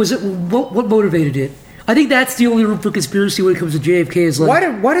 what motivated it? I think that's the only room for conspiracy when it comes to JFK. Is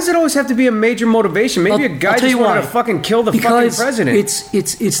why does it always have to be a major motivation? Maybe a guy just wanted to fucking kill the fucking president. It's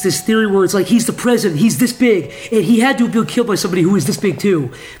this theory where it's like he's the president, he's this big, and he had to have been killed by somebody who is this big too.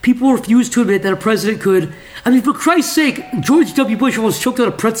 People refuse to admit that a president could. I mean, for Christ's sake, George W. Bush almost choked on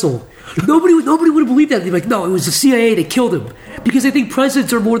a pretzel. Nobody would have believed that. They'd be like, no, it was the CIA that killed him. Because they think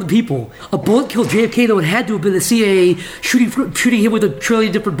presidents are more than people. A bullet killed JFK, though it had to have been the CIA shooting him with 1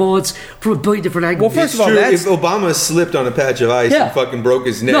 trillion different bullets from 1 billion different angles. Well, first of all, true. that's... If Obama slipped on a patch of ice and fucking broke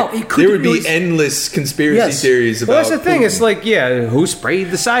his neck, there would be endless conspiracy theories about. Well, that's the thing. It's like, who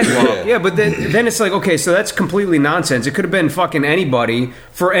sprayed the sidewalk? Yeah, but then it's like, okay, so that's completely nonsense. It could have been fucking anybody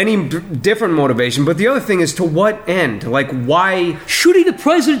for any different motivation. But the other thing is, to what end? Like, why? Shooting the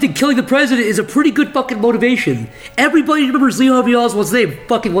president and killing the president is a pretty good fucking motivation. Everybody remembers Lee Harvey Oswald's name.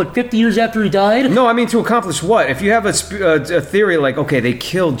 Fucking 50 years after he died? No, I mean, to accomplish what? If you have a theory like, okay, they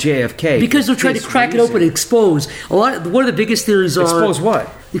killed JFK because they're trying to crack it open and expose one of the biggest theories are expose what?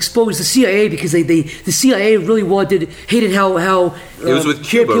 Expose the CIA, because the CIA really hated how it was with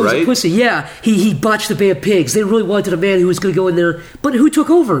Cuba, was right? A pussy. Yeah, he botched the Bay of Pigs. They really wanted a man who was going to go in there, but who took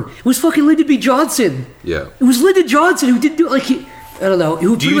over? It was fucking Lyndon B. Johnson. Yeah, it was Lyndon Johnson who didn't do I don't know.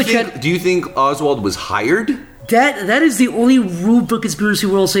 Who do you think Oswald was hired? That is the only room for conspiracy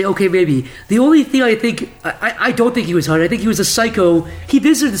where I'll say, okay, maybe. The only thing I think, I don't think he was hired. I think he was a psycho. He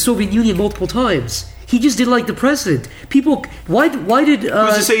visited the Soviet Union multiple times. He just didn't like the president. People, why did...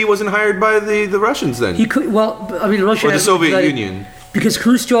 Who's to say he wasn't hired by the Russians then? He could, Russia... Or the Soviet Union. Because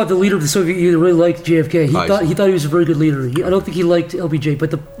Khrushchev, the leader of the Soviet Union, really liked JFK. He thought he was a very good leader. I don't think he liked LBJ,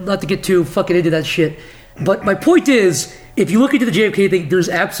 but not to get too fucking into that shit. But my point is, if you look into the JFK thing, there's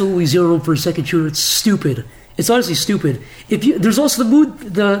absolutely zero room for a second shooter. It's stupid. It's honestly stupid. There's also the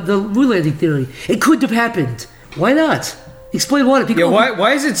moon landing theory. It couldn't have happened. Why not? Explain why.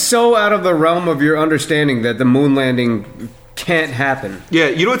 Why is it so out of the realm of your understanding that the moon landing can't happen? Yeah,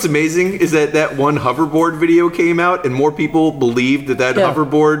 you know what's amazing is that one hoverboard video came out and more people believed that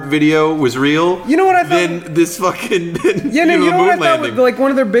hoverboard video was real. You know what I thought? Than this fucking you know what I thought? Like one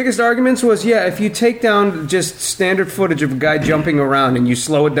of their biggest arguments was, if you take down just standard footage of a guy jumping around and you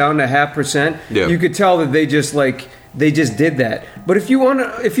slow it down to 0.5%, you could tell that they just did that. But if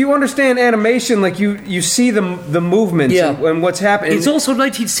you understand animation, like you see the movements and what's happening. It's also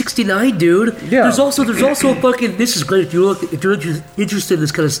 1969, dude. Yeah. There's also fucking. This is great if you're interested in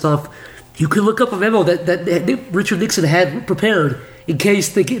this kind of stuff. You can look up a memo that Richard Nixon had prepared in case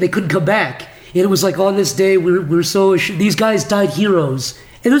they couldn't come back. And it was like, on this day we're so these guys died heroes.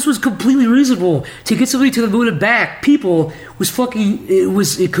 And this was completely reasonable. To get somebody to the moon and back, it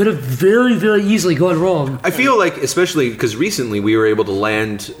could have very, very easily gone wrong. I feel like, especially because recently we were able to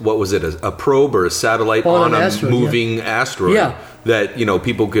land, what was it, a probe or a satellite on a moving asteroid. Yeah. That,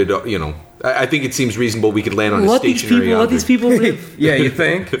 people could, I think it seems reasonable we could land on a stationary object. Let these people live. Yeah, you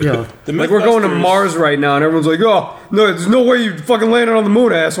think? Yeah. Like we're going to Mars right now and everyone's like, oh, no, there's no way you fucking landed on the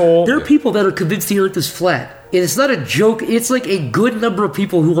moon, asshole. There are people that are convinced the Earth is flat. And it's not a joke. It's like a good number of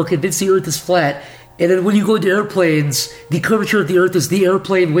people who are convinced the Earth is flat. And then when you go into airplanes, the curvature of the Earth is the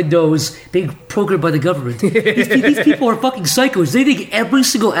airplane windows being programmed by the government. These people are fucking psychos. They think every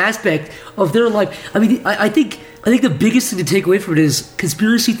single aspect of their life. I mean, I think the biggest thing to take away from it is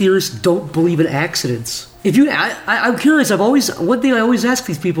conspiracy theorists don't believe in accidents. I'm curious. One thing I always ask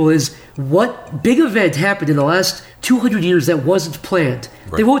these people is, what big event happened in the last 200 years that wasn't planned?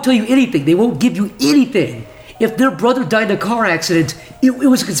 Right. They won't tell you anything. They won't give you anything. If their brother died in a car accident, it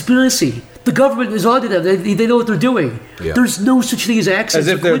was a conspiracy. The government is onto them. They know what they're doing. Yeah. There's no such thing as accidents.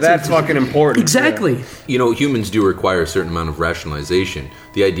 As if they're that fucking important. Exactly. Yeah. Humans do require a certain amount of rationalization.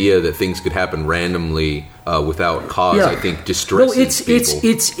 The idea that things could happen randomly without cause, I think, distresses people.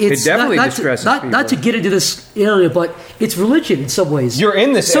 It definitely distresses people. Not to get into this area, but it's religion in some ways. You're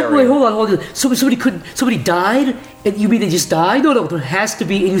in this area. Hold on. Somebody died, and you mean they just died? No, there has to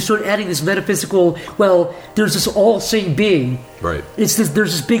be, and you start adding this metaphysical, there's this all-seeing being. Right. There's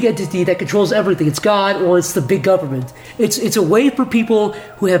this big entity that controls everything. It's God, or it's the big government. It's a way for people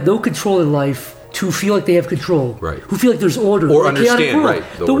who have no control in life to feel like they have control. Right. Who feel like there's order. Or understand, right.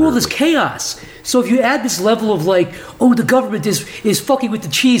 The world is chaos. So if you add this level of the government is fucking with the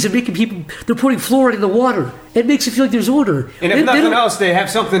cheese and making people, they're putting fluoride in the water. It makes it feel like there's order. And if nothing else, they have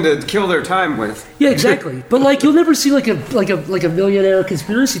something to kill their time with. Yeah, exactly. But you'll never see like a millionaire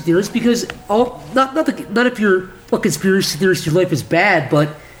conspiracy theorist, because not if you're a conspiracy theorist, your life is bad, but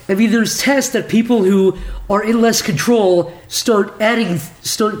I mean, there's tests that people who are in less control start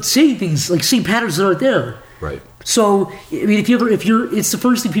seeing things, like seeing patterns that aren't there. Right. So, I mean, it's the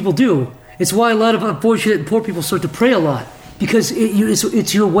first thing people do. It's why a lot of unfortunate and poor people start to pray a lot, because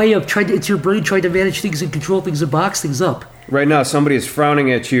it's your way of it's your brain trying to manage things and control things and box things up. Right now, somebody is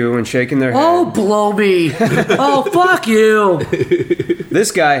frowning at you and shaking their head. Oh, blow me! Oh, fuck you!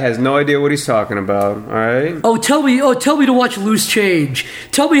 This guy has no idea what he's talking about. All right. Oh, tell me to watch Loose Change.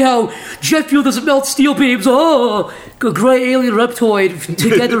 Tell me how jet fuel doesn't melt steel beams. Oh, a gray alien reptoid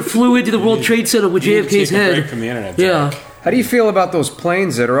together flew into the World Trade Center with JFK's head. Take a break from the internet, yeah. How do you feel about those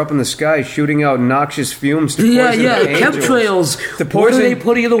planes that are up in the sky shooting out noxious fumes to poison the angels? Chemtrails. What are they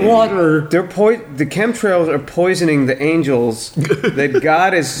putting in the water? The chemtrails are poisoning the angels that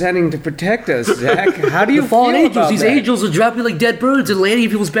God is sending to protect us, Zach. How do you feel angels. about These that? angels are dropping like dead birds and landing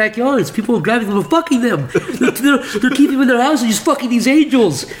in people's backyards. People are grabbing them and fucking them. They're keeping them in their houses and just fucking these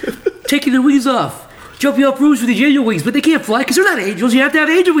angels, taking their wings off. Jumping off roofs with these angel wings, but they can't fly because they're not angels. You have to have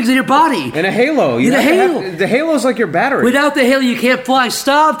angel wings in your body. And a halo. The halo's like your battery. Without the halo, you can't fly.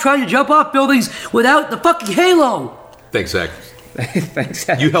 Stop trying to jump off buildings without the fucking halo. Thanks, Zach. Thanks,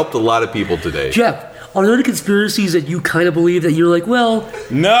 Zach. You helped a lot of people today. Jeff, are there any conspiracies that you kind of believe that you're like, well...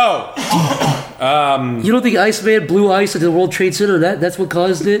 No! You don't think Iceman blew ice at the World Trade Center? That's what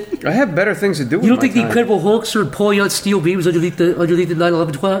caused it? I have better things to do with You don't think my the Incredible Hulk started pulling out steel beams underneath the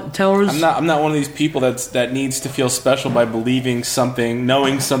 9/11 towers? I'm not one of these people that needs to feel special by believing something,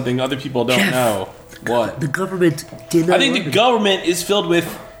 knowing something other people don't know. What? The government did not... I think the government is filled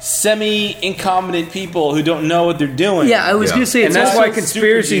with semi-incompetent people who don't know what they're doing. Yeah, I was going to say... And that's why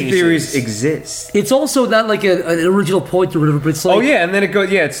conspiracy theories exist. It's also not like an original point or whatever, but it's like... Oh, yeah, and then it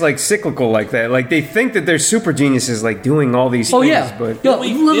goes... Yeah, it's like cyclical like that. Like, they think that they're super geniuses, like, doing all these things, but... The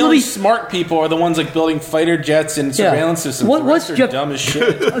only smart people are the ones, like, building fighter jets and surveillance systems. The rest are dumb as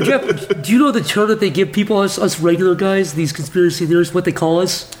shit. Jeff, do you know the term that they give people, us regular guys, these conspiracy theorists, what they call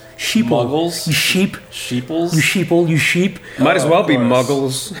us? Sheeple. Muggles? You sheep. Sheeples? You sheeple. You sheep. Might as well be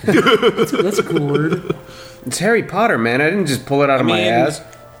muggles. That's a cool word. It's Harry Potter, man. I didn't just pull it out of my ass.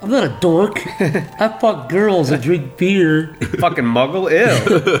 I'm not a dork. I fuck girls. I drink beer. Fucking muggle?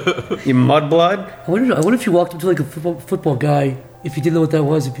 Ew. You mudblood? I wonder if you walked up to like a football guy, if you didn't know what that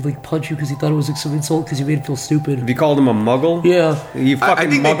was, if he'd like punch you because he thought it was like some insult because you made him feel stupid. If you called him a muggle? Yeah. You fucking I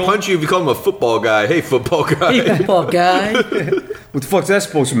think muggle? they punch you if you call him a football guy. Hey, football guy. Hey, football guy. What the fuck's that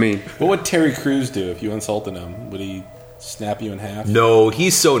supposed to mean? What would Terry Crews do if you insulted him? Would he snap you in half? No,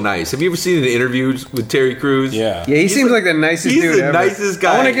 he's so nice. Have you ever seen the interviews with Terry Crews? Yeah. Yeah, he seems like the nicest dude ever. He's the nicest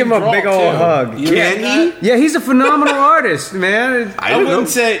guy. I want to give him a big old hug. Can he? Yeah, he's a phenomenal artist, man. I wouldn't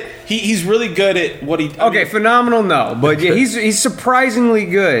say he's really good at what he. Okay, phenomenal, no, but yeah, he's surprisingly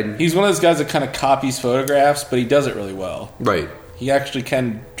good. He's one of those guys that kind of copies photographs, but he does it really well. Right. He actually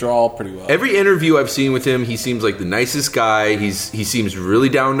can draw pretty well. Every interview I've seen with him, he seems like the nicest guy. He seems really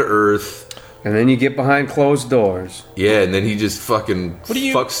down to earth. And then you get behind closed doors. Yeah, and then he just fucking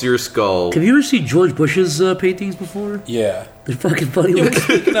fucks your skull. Have you ever seen George Bush's paintings before? Yeah. They're fucking funny. Yeah,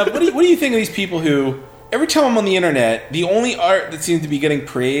 speaking of, what do you think of these people who, every time I'm on the internet, the only art that seems to be getting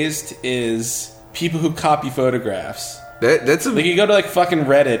praised is people who copy photographs. That's like you go to like fucking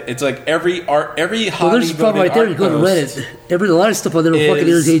Reddit. It's like every hobby. Well, there's a problem right there. You go to Reddit. A lot of stuff on there will fucking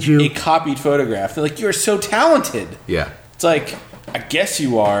irritate you. A copied photograph. They're like, you're so talented. Yeah. It's like, I guess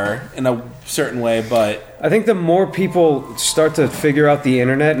you are in a certain way, but I think the more people start to figure out the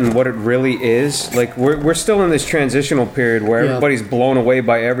internet and what it really is, like we're still in this transitional period where everybody's blown away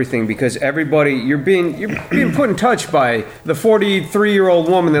by everything because you're being put in touch by the 43-year-old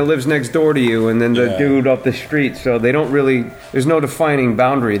woman that lives next door to you and then the dude up the street. So they don't really, there's no defining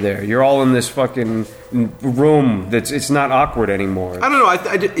boundary there. You're all in this fucking room it's not awkward anymore. I don't know.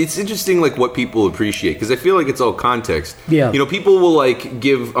 It's interesting, like what people appreciate because I feel like it's all context. Yeah. You know, people will like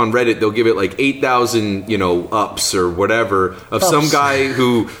give on Reddit. They'll give it like 8,000, ups or whatever of some guy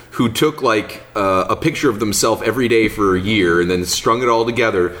who took like a picture of themselves every day for a year and then strung it all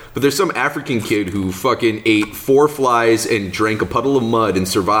together. But there's some African kid who fucking ate 4 flies and drank a puddle of mud and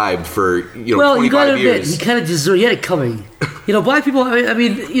survived for 25 you gotta years. admit, he kind of deserved. He had it coming. Black people. I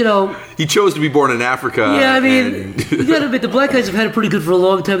mean, he chose to be born in Africa. Yeah, I mean, you gotta admit the black guys have had it pretty good for a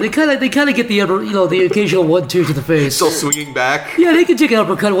long time. They kind of get the occasional 1-2 to the face. Still swinging back. Yeah, they can take an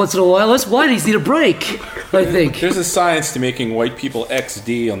uppercut once in a while. Us whiteys need a break. I think there's a science to making white people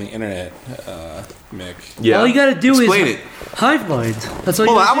XD on the internet, Mick. Yeah. All you gotta do Explain is it. hive mind. That's all.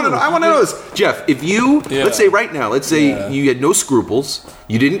 Hold on, you I want to know this, Jeff. If you let's say right now, you had no scruples,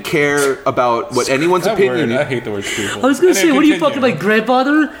 you didn't care about what anyone's opinion. I hate the word scruples. I was gonna say, what are you fucking my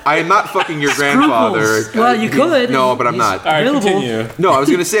grandfather? I am not fucking your grandfather. Well, you could. No, but I'm not. All right, continue. No, I was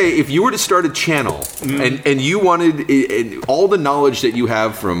gonna say if you were to start a channel and you wanted all the knowledge that you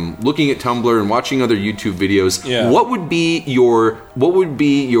have from looking at Tumblr and watching other YouTube videos, what would be your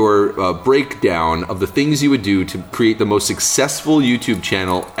breakdown of the things you would do to create the most successful YouTube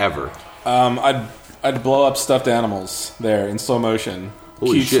channel ever? I'd blow up stuffed animals there in slow motion.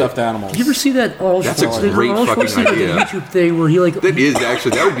 Holy Huge shit. stuffed animals. Did you ever see that? That's a great fucking idea. YouTube thing where he that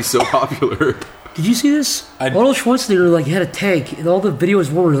would be so popular. Did you see this? Arnold Schwarzenegger had a tank, and all the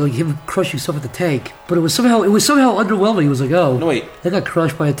videos were like him crushing stuff at the tank. But it was somehow underwhelming. He was like, "Oh, no, wait, they got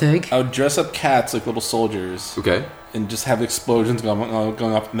crushed by a tank." I would dress up cats like little soldiers. Okay. and just have explosions going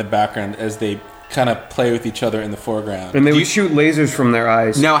off in the background as they kind of play with each other in the foreground. And they would shoot lasers from their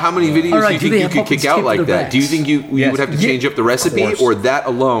eyes. Now, how many videos do you think you could kick out like that? Do you think you would have to change up the recipe, or that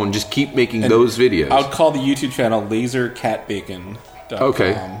alone, just keep making those videos? I would call the YouTube channel Laser Cat Bacon.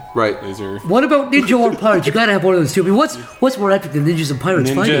 Okay, right. Laser. What about Ninja or Pirates? You gotta have one of those two. I mean, what's more epic than ninjas and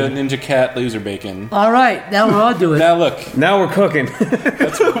pirates fighting? Ninja Cat Laser Bacon. All right, now we're on to it. Now look. Now we're cooking.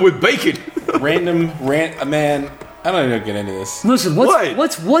 With bacon. Man. I don't even get into this. Listen,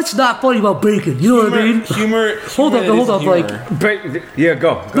 what's not funny about bacon? You know what I mean? Humor. Hold up, like. Yeah,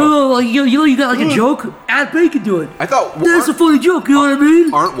 go. No, like you got like a joke. Add bacon to it. I thought that's a funny joke. You know what I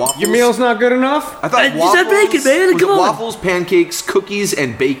mean? Aren't waffles? Your meal's not good enough. I thought just add bacon, man. Come on. Waffles, pancakes, cookies,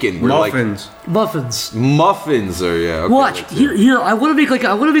 and bacon were muffins. Muffins are Okay, watch here. I want to make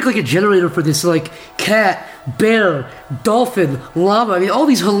like a generator for this, like cat, bear, dolphin, llama. I mean, all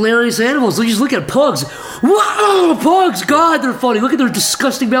these hilarious animals. Just look at pugs. Wow, pugs! God, they're funny. Look at their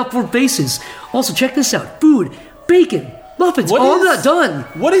disgusting malformed faces. Also, check this out: food, bacon, muffins. I'm not done.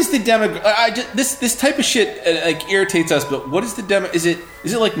 What is the this type of shit like irritates us. But what is the demo? Is it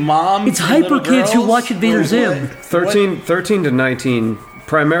like moms? It's hyper kids who watch Invader Zim. 13 to 19.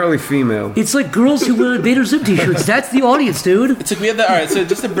 Primarily female. It's like girls who wear Invader Zim t-shirts. That's the audience, dude. It's like we have that. All right, so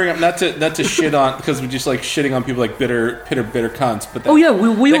just to bring up, not to shit on, because we're just like shitting on people like bitter cunts. But that, we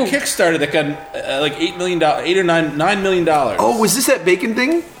will. Kickstarter that got like $8 million, $8 or $9 million. Oh, was this that bacon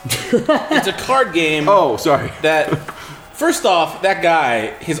thing? It's a card game. Oh, sorry. That first off, that guy,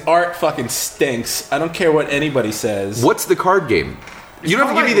 his art fucking stinks. I don't care what anybody says. What's the card game? You don't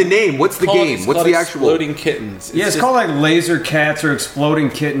have to give me the name. What's the game? What's the actual? Exploding Kittens. It's called like Laser Cats or Exploding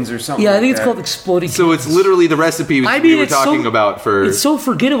Kittens or something. Yeah, I think it's called Exploding Kittens. So it's literally the recipe we were talking about for. It's so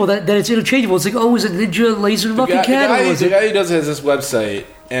forgettable that it's interchangeable. It's like, oh, is it Ninja Laser Muffin Cat? The guy who does has this website,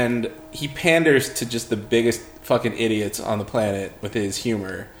 and he panders to just the biggest fucking idiots on the planet with his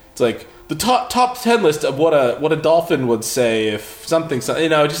humor. It's like the top 10 list of what a dolphin would say if something,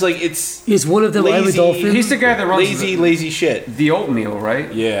 just like it's. Is one of them lazy, I'm a dolphin? He's the guy that runs lazy shit. The oatmeal,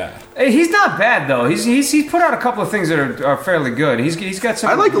 right? Yeah. Hey, he's not bad though. He's put out a couple of things that are fairly good. He's got some.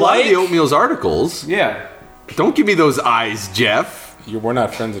 I like a lot of the oatmeal's articles. Yeah. Don't give me those eyes, Jeff. We're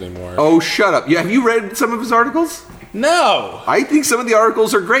not friends anymore. Oh, shut up. Yeah, have you read some of his articles? No. I think some of the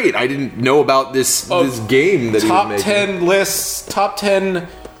articles are great. I didn't know about this game that he was making. Top 10 lists.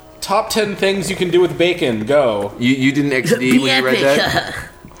 Top 10 things you can do with bacon. Go. You didn't XD when you read that?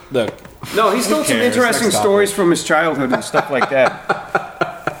 Look. No, he's told some interesting stories from his childhood and stuff like that.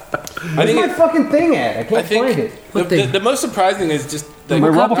 Where's my fucking thing at? I can't find it. The most surprising is just my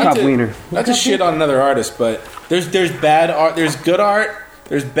RoboCop wiener. Not to shit on another artist, but there's bad art. There's good art.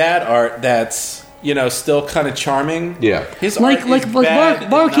 There's bad art that's still kind of charming. Yeah. His Mark M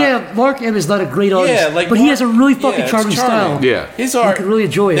is not a great artist, but he has a really fucking charming style. Yeah. His art, you can really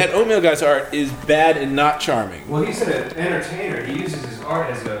enjoy it. That oatmeal guy's art is bad and not charming. Well, he's an entertainer. He uses his art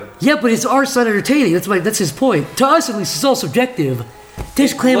as a. Yeah, but his art's not entertaining. That's his point. To us, at least, it's all subjective.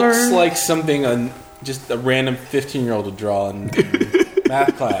 Disclaimer. It looks like something just a random 15-year-old would draw in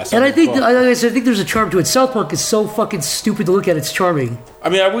math class. And I think there's a charm to it. South Park is so fucking stupid to look at. It's charming. I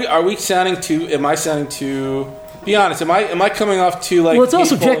mean, are we sounding too? Am I sounding too? Be honest. Am I coming off too like? Well, it's all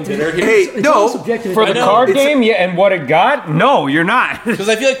subjective. Hey, no. For the card game, yeah, and what it got? No, you're not. Because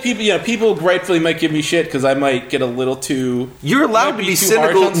I feel like people rightfully might give me shit because I might get a little too. You're allowed to be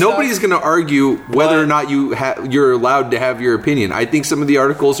cynical. Nobody's going to argue whether or not you're allowed to have your opinion. I think some of the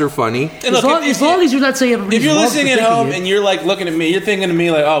articles are funny. And look, as long as you're not saying everybody's if you're listening at home it. and you're like looking at me, you're thinking to me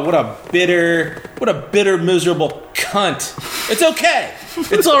like, oh, what a bitter, miserable cunt. It's okay.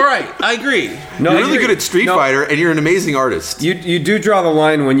 It's all right. I agree. No, you're really good at Street Fighter, and you're an amazing artist. You do draw the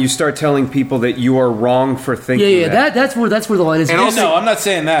line when you start telling people that you are wrong for thinking. That's where the line is. And also, no, I'm not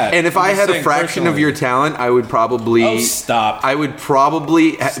saying that. And if I had a fraction of your talent, I would probably stop. I would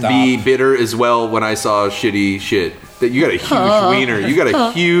probably be bitter as well when I saw shitty shit. That you got a huge wiener. You got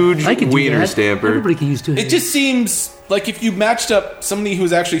a huge wiener stamper. Everybody can use it. Just seems like if you matched up somebody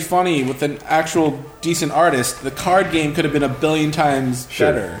who's actually funny with an actual decent artist, the card game could have been a billion times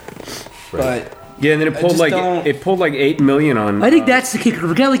better. Right. But yeah, and then it pulled like 8 million on. I think that's the kicker.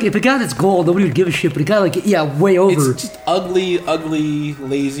 If a guy that's gold, nobody would give a shit. But a guy way over. It's just ugly,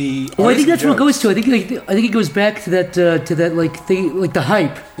 lazy. Well, I think that's what it goes to. I think it goes back to that like thing, like the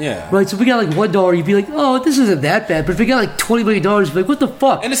hype. Yeah. Right. So if we got like $1, you'd be like, oh, this isn't that bad. But if we got like $20 million, you'd be like, what the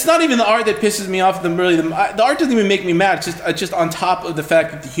fuck? And it's not even the art that pisses me off. The art doesn't even make me mad. It's just on top of the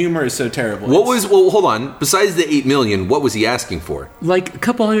fact that the humor is so terrible. Hold on. Besides the 8 million, what was he asking for? Like a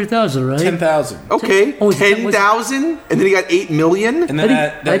couple 100,000, right? 10,000. Okay, 10,000, and then he got 8 million. And then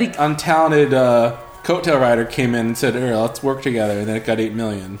that untalented coattail rider came in and said, let's work together, and then it got $8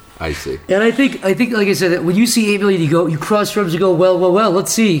 million. I see. And I think, like I said, that when you see $8 million, you cross arms, you go, well,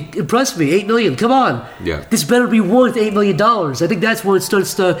 let's see, impress me, $8 million, come on, Yeah. this better be worth $8 million. I think that's where it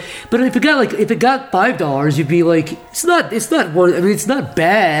starts to. But if it got $5, you'd be like, it's not worth. I mean, it's not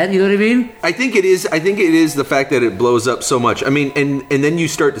bad. You know what I mean? I think it is the fact that it blows up so much. I mean, and then you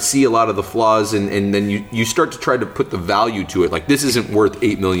start to see a lot of the flaws, and then you start to try to put the value to it. Like, this isn't worth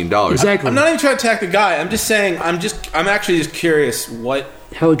 $8 million. Exactly. I'm not even trying to attack the guy. I'm just saying. I'm actually just curious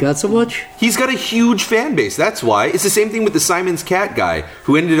how it got so much. He's got a huge fan base. That's why. It's the same thing with the Simon's Cat guy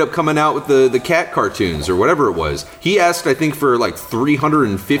who ended up coming out with the cat cartoons or whatever it was. He asked, I think, for like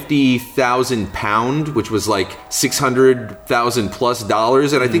 £350,000, which was like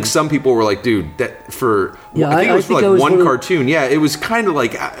 $600,000+ and I think some people were like, dude, that for I think it was for like one cartoon. Yeah, it was kind of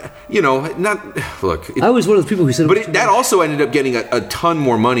like, not look. I was one of the people who said, but that also ended up getting a ton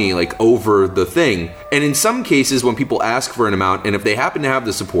more money like over the thing. And in some cases, when people ask for an amount, and if they happen to have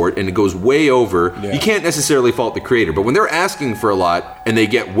the support and it goes way over, you can't necessarily fault the creator. But when they're asking for a lot and they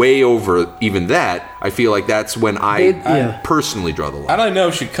get way over even that, I feel like that's when I personally draw the line. I don't know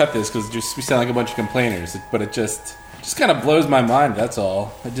if we should cut this because we sound like a bunch of complainers, but it just kind of blows my mind. That's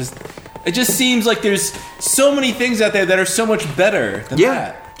all. It just seems like there's so many things out there that are so much better than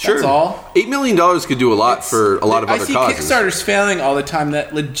that. Sure. That's all. $8 million could do a lot for a lot of other causes. I see Kickstarters failing all the time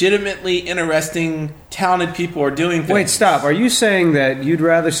that legitimately interesting, talented people are doing things. Wait, stop. Are you saying that you'd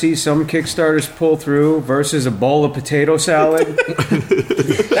rather see some Kickstarters pull through versus a bowl of potato salad?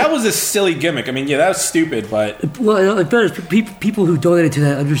 That was a silly gimmick. I mean, that was stupid, but... Well, it better people who donated to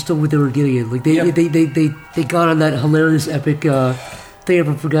that understood what they were getting in. Like, they got on that hilarious, epic... thing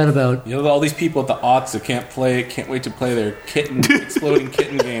I forgot about. All these people at the aughts that can't wait to play their exploding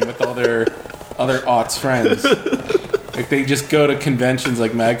kitten game with all their other aughts friends. Like, they just go to conventions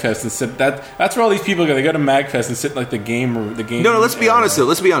like MagFest and sit. That's where all these people go. They go to MagFest and sit in like the game. No, let's be honest though.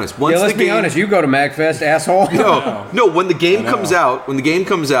 Let's be honest. Let's be honest. You go to MagFest, asshole. No. When the game comes out,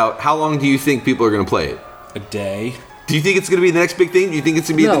 how long do you think people are going to play it? A day. Do you think it's going to be the next big thing? Do you think it's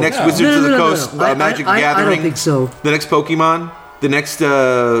going to be the next Wizards of the Coast Magic the Gathering? I don't think so. The next Pokemon? The next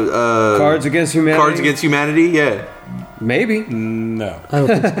Cards Against Humanity? Cards Against Humanity, yeah. Maybe. No. I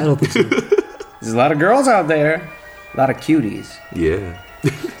don't think so. There's a lot of girls out there. A lot of cuties. Yeah.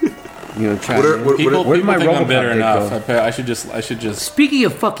 People think I'm bitter enough. I should just... Speaking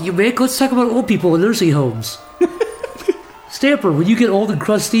of fuck you, man, let's talk about old people in nursing homes. Stamper, when you get old and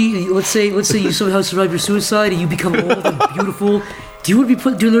crusty, let's say you somehow survive your suicide and you become old and beautiful, do you want to be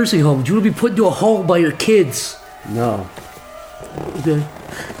put into a nursing home? Do you want to be put into a home by your kids? No. Okay.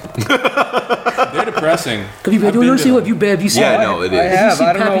 They're depressing. Have you been to a nursing home? Have you seen? Yeah, no, it is. I have.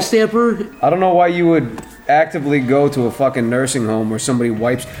 I don't know. Stamper? I don't know why you would actively go to a fucking nursing home where somebody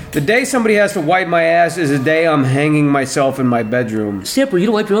wipes. The day somebody has to wipe my ass is the day I'm hanging myself in my bedroom. Stamper, you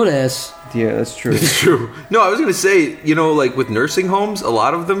don't wipe your own ass. Yeah, that's true. It's true. No, I was going to say, like with nursing homes, a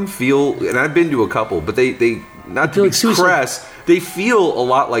lot of them feel, and I've been to a couple, but they not to be crass, they feel a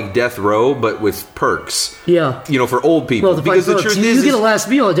lot like death row, but with perks. Yeah. For old people. Well, because the truth is, you get a last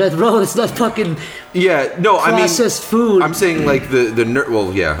meal at death row. It's not fucking. Yeah. No, processed food. I'm saying like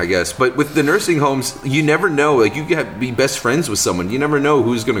well, yeah, I guess. But with the nursing homes, you never know. Like you can be best friends with someone. You never know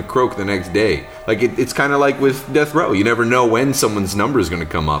who's going to croak the next day. Like it's kind of like with death row. You never know when someone's number is going to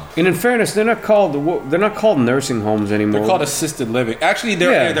come up. And in fairness, they're not called nursing homes anymore. They're called assisted living. Actually,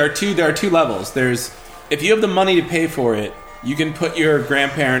 there are two levels. There's if you have the money to pay for it, you can put your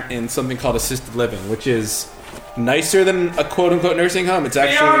grandparent in something called assisted living, which is nicer than a quote-unquote nursing home. It's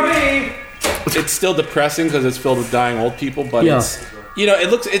actually... It's still depressing because it's filled with dying old people, but it's...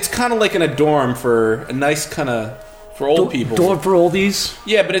 it's kind of like in a dorm for a nice kind of... For old people. Dorm for oldies?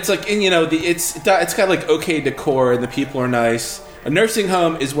 Yeah, but it's like, it's got like okay decor and the people are nice. A nursing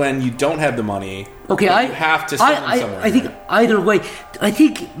home is when you don't have the money. Okay, you have to send them somewhere. I think either way. I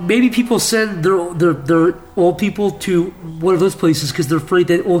think maybe people send their old people to one of those places because they're afraid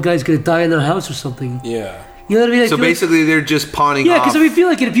that old guy's going to die in their house or something. Yeah. You know what I mean? So basically, they're just pawning off. Yeah, because I feel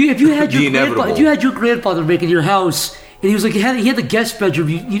like if you had your grandfather making your house and he was like he had the guest bedroom,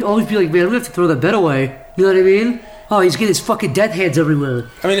 you'd always be like, man, we have to throw that bed away. You know what I mean? Oh, he's getting his fucking death hands everywhere.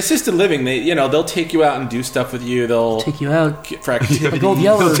 I mean, assisted living, they'll take you out and do stuff with you. They'll take you out for activity.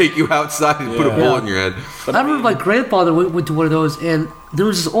 They'll take you outside and put a bullet in your head. But I remember my grandfather went to one of those, and there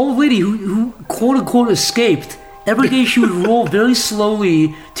was this old lady who quote unquote escaped. Every day she would roll very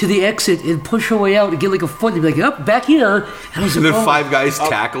slowly to the exit and push her way out and get like a foot and be like, up, back here. And then five guys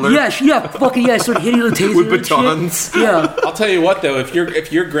tackle her? Yeah, started hitting her with tasers with batons. Yeah. I'll tell you what, though,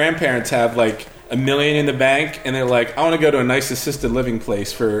 if your grandparents have like $1 million in the bank and they're like, I want to go to a nice assisted living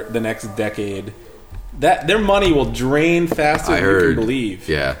place for the next decade, that their money will drain faster than you can believe.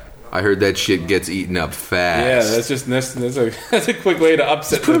 Yeah. I heard that shit gets eaten up fast. Yeah, that's a quick way to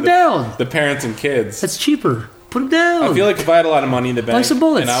upset put them down. The parents and kids. That's cheaper. Put them down. I feel like if I had a lot of money in the bank some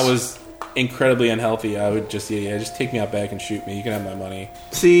bullets. and I was incredibly unhealthy, I would just just take me out back and shoot me. You can have my money.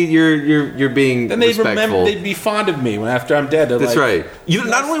 See, you're being then they'd respectful. they'd be fond of me when after I'm dead. That's right.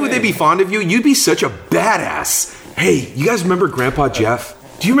 Not only would they be fond of you, you'd be such a badass. Hey, you guys remember Grandpa Jeff?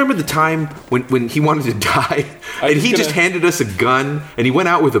 Do you remember the time when he wanted to die? And he just handed us a gun, and he went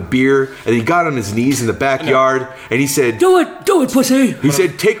out with a beer, and he got on his knees in the backyard, and he said, Do it, pussy. He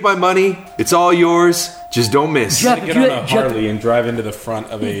said, take my money, it's all yours, just don't miss. Jeff, get on a Harley and drive into the front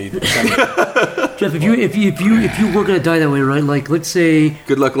of a Jeff, if you were gonna die that way, right? Like, let's say.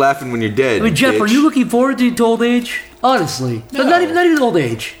 Good luck laughing when you're dead. I mean, Jeff, bitch. are you looking forward to old age? Honestly, No. not even old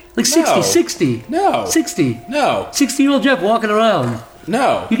age. Like 60. No. 60. No. 60-year-old Jeff walking around.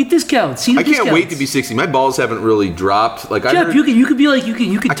 No. You get discounts. I can't wait to be 60. My balls haven't really dropped. Like Jeff, you could be like you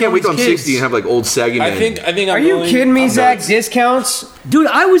could. I can't wait till I'm 60 and have like old saggy men. I think. Are you kidding me, Zach? Discounts? Dude,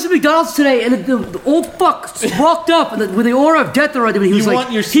 I was at McDonald's today, and the old fuck walked up with the aura of death around him. And he was You like,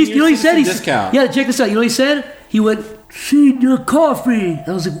 want your you know what he said? senior discount. Yeah, check this out. You know what he said? He went, senior coffee.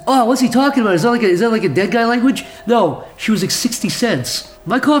 I was like, oh, what's he talking about? Is that like a dead guy language? No, she was like 60 cents.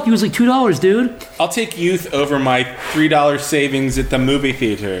 My coffee was like $2, dude. I'll take youth over my $3 savings at the movie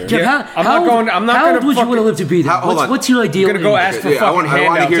theater. Jeff, I'm not going to How old would you want to live to be there? Hold on. What's your ideal? I'm gonna go age? ask for Yeah, I fucking wanna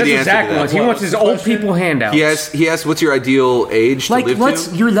handouts. hear the That's what answer to Zach that. wants. He wants his old people handouts. He asked, what's your ideal age to Like, live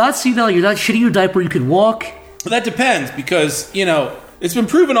to? you're not senile, you're not shitting your diaper, you can walk. Well, that depends because it's been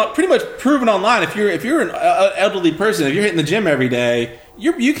pretty much proven online. If you're an elderly person, if you're hitting the gym every day,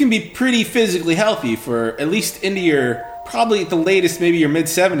 you can be pretty physically healthy for at least into your probably at the latest maybe your mid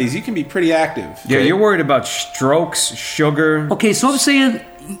 70s. You can be pretty active. Yeah, you're worried about strokes, sugar. Okay, so I'm saying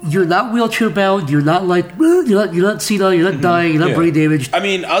you're not wheelchair bound. You're not like you're not senile. You're not dying. You're not brain damaged. I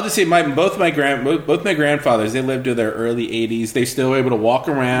mean, I'll just say both my grandfathers. They lived to their early 80s. They still were able to walk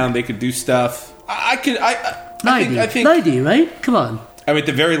around. They could do stuff. I think 90, right? Come on. I mean, at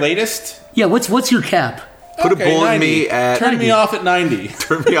the very latest. Yeah. What's your cap? Put a bull in me at... Turn me off at 90.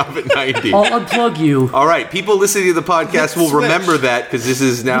 Turn me off at 90. I'll unplug you. All right, people listening to the podcast will remember that because this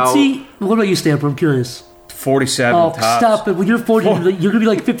is now... Let's see, what about you, Stamper? I'm curious. 47 Oh, tops. stop it. When you're 40, you're going to be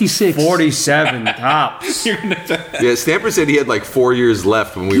like 56. 47 tops. Yeah, Stamper said he had like 4 years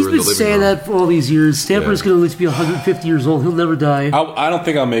left when we He's were in been the living saying room. that for all these years. Stamper's going to at least be 150 years old. He'll never die. I don't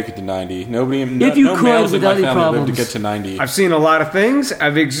think I'll make it to 90. Nobody, If you no could, males in my without any family live to problems. get to 90. I've seen a lot of things.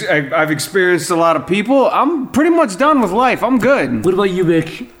 I've experienced a lot of people. I'm pretty much done with life. I'm good. What about you,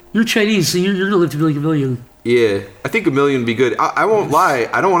 Mick? You're Chinese, so you're going to live to be like a million. Yeah, I think a million would be good. I won't lie.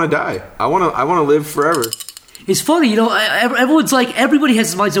 I don't want to die. I want to live forever. It's funny, everyone's like, everybody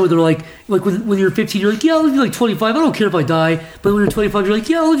has this mindset where they're like when you're 15, you're like, yeah, I'll live to be like 25, I don't care if I die. But when you're 25, you're like,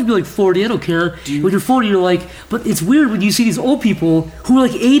 yeah, I'll live to be like 40, I don't care. When you're 40, you're like, but it's weird when you see these old people who are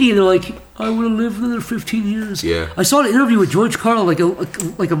like 80 and they're like, I want to live another 15 years. Yeah. I saw an interview with George Carlin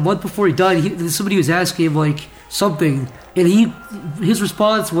like a month before he died. Somebody was asking him like something, and his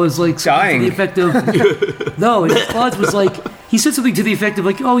response was like something to the effect of no. His response was like he said something to the effect of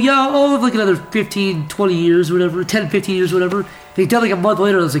like, oh yeah, I'll live like another 15, 20 years or whatever, 10, 15 years or whatever. And he died like a month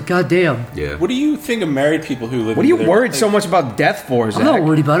later. I was like, God damn. Yeah. What do you think of married people who live? What are you worried so much about death for, Zach? I'm not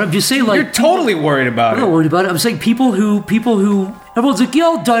worried about it. I'm just saying like you're totally worried about I'm it. not worried about it. I'm saying people who everyone's like, yeah,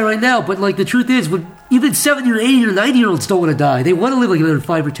 I'll die right now, but like the truth is, when even 70 or 80 or 90-year-olds don't want to die. They want to live like another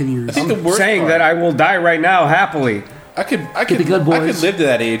 5 or 10 years. I'm saying that I will die right now happily. I could live to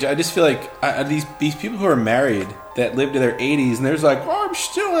that age. I just feel like these people who are married that live to their 80s and there's like, oh, I'm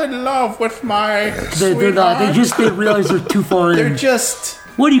still in love with my They're not. They realize they're too far in. They're just.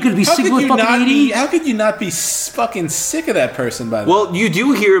 What are you going to be single at fucking 80? How could you not be fucking sick of that person by the way? Well, you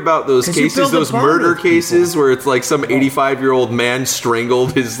do hear about those cases, those murder cases where it's like some 85-year-old man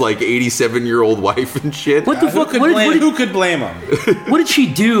strangled his like 87-year-old wife and shit. What the fuck? Who could blame him? What did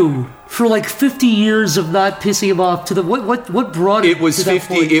she do for like 50 years of not pissing him off? To the what brought it? It was to that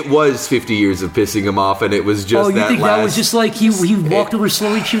 50. point? It was 50 years of pissing him off, and it was just you that think last. that was just like he walked over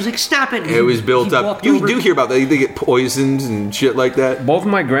slowly? And she was like, "Stop it!" It was built He up. walked You over. do hear about that. They get poisoned and shit like that. Both of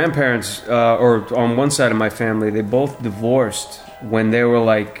my grandparents, or on one side of my family, they both divorced when they were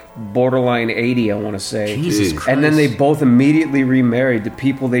like borderline 80, I want to say. Jesus Christ. And then they both immediately remarried to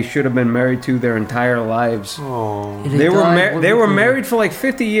people they should have been married to their entire lives. And They were died they one were before. married for like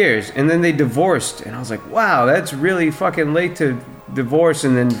 50 years, and then they divorced. And I was like, wow, that's really fucking late to divorce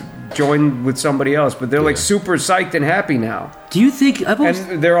and then join with somebody else. But they're like super psyched and happy now. Do you think?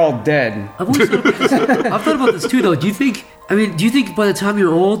 And they're all dead. I've thought about this too, though. Do you think? I mean, do you think by the time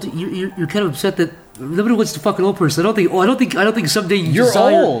you're old, you're kind of upset that nobody wants to fuck an old person. I don't think someday You're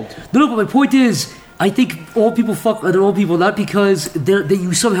desire, old. No, but my point is, I think old people fuck other old people not because that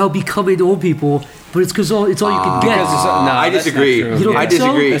you somehow become into old people, but it's because it's all you can get. I disagree. I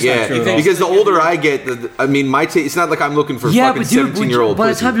disagree. Yeah, because the older I get, I mean, my taste. It's not like I'm looking for fucking 17-year-old.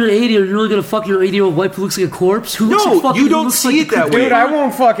 By the time you're 80, are you really gonna fuck your 80-year-old wife who looks like a corpse? Who looks like you don't see it that way. Dude, I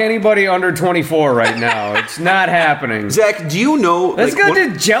won't fuck anybody under 24 right now. It's not happening. Zach, do you know? Let's go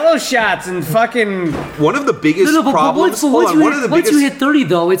do Jello shots and fucking. One of the biggest problems. Once you hit 30,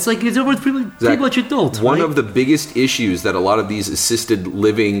 though, it's like everyone's pretty much adult. One of the biggest issues that a lot of these assisted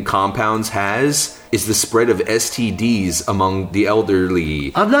living compounds has is the spread of STDs among the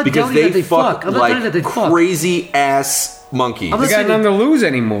elderly. I'm not because doubting that they fuck fuck. I'm not doubting that they fuck. Crazy ass monkeys. They got nothing to lose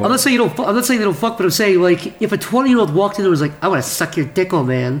anymore. I'm not saying they don't fuck, but I'm saying like if a 20-year-old walked in and was like, "I want to suck your dick, old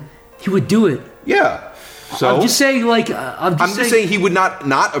man," he would do it. Yeah. So I'm just saying, like, I'm just saying he would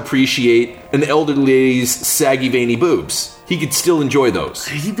not appreciate an elderly lady's saggy, veiny boobs. He could still enjoy those.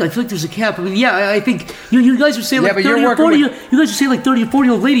 I feel like there's a cap. I mean, yeah, I think you guys are saying like 30 or 40. You guys are saying like 30 or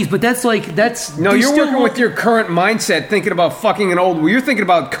 40-year-old ladies, but that's no. You're working with your current mindset, thinking about fucking an old. You're thinking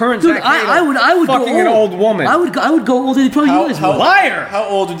about current. Dude, I would fucking go an old woman. I would go older than probably you guys would. Liar! How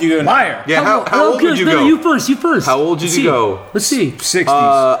old would you go? Liar! Yeah, how old would you go? You first. How old did you go? Let's see. 60s.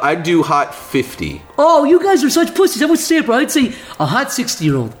 I'd do hot 50. Oh, you guys are such pussies. I would say it, bro. I'd say a hot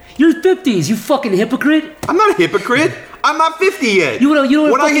 60-year-old. You're 50s, you fucking hypocrite. I'm not a hypocrite. I'm not 50 yet. You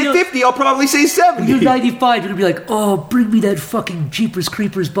know when I hit 50, I'll probably say 70. You're 95. You're gonna be like, oh, bring me that fucking Jeepers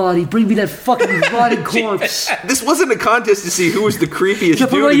Creepers body. Bring me that fucking rotting corpse. This wasn't a contest to see who was the creepiest Jeff,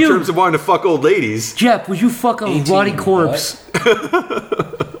 dude in terms of wanting to fuck old ladies. Jeff, would you fuck a rotting corpse?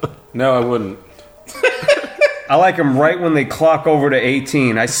 No, I wouldn't. I like them right when they clock over to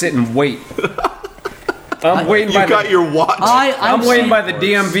 18. I sit and wait. I'm waiting. You got your watch. I'm waiting by the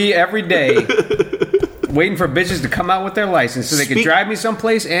DMV every day. Waiting for bitches to come out with their license so they can drive me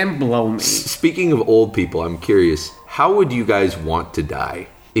someplace and blow me. Speaking of old people, I'm curious, how would you guys want to die?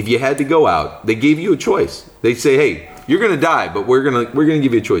 If you had to go out, they gave you a choice. They say, hey, you're going to die, but we're gonna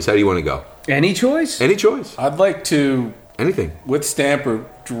give you a choice. How do you want to go? Any choice? Any choice. I'd like to... Anything. With Stamper,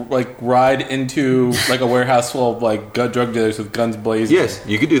 like, ride into, like, a warehouse full of, like, drug dealers with guns blazing. Yes,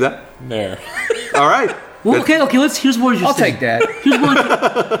 you could do that. There. All right. Well, okay, here's more interesting. I'll take that.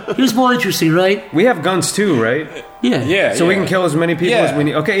 Here's more interesting, right? We have guns too, right? Yeah. So we can kill as many people as we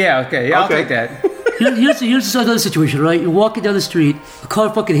need. Okay, I'll take that. Here's another situation, right? You're walking down the street, a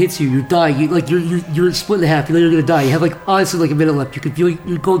car fucking hits you, you're dying, you're split in half, you know you're gonna die. You have like honestly like a minute left. You can feel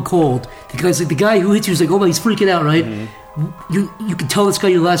you're going cold because like the guy who hits you is like, oh my, he's freaking out, right? Mm-hmm. You can tell this guy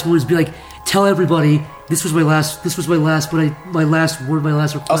your last words, be like, tell everybody this was my last word, my last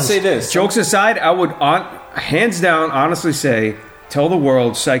request. I'll say this. Jokes aside, I would hands down honestly say, tell the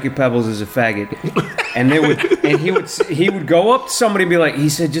world Psychic Pebbles is a faggot. And he would go up to somebody and be like, he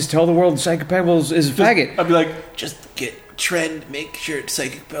said, just tell the world Psychic Pebbles is a faggot. I'd be like, just get trend, make sure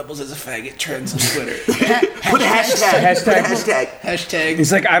Psychic Pebbles is a faggot trends on Twitter. Put a hashtag.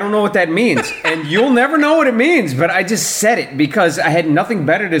 He's like, I don't know what that means. And you'll never know what it means, but I just said it because I had nothing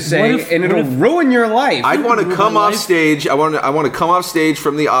better to say, and it'll ruin your life. I'd want to come off stage. I want to come off stage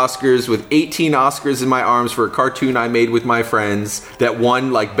from the Oscars with 18 Oscars in my arms for a cartoon I made with my friends that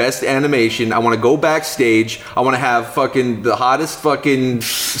won like best animation. I want to go backstage. I want to have fucking the hottest fucking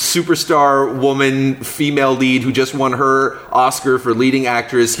superstar woman, female lead who just won her Oscar for leading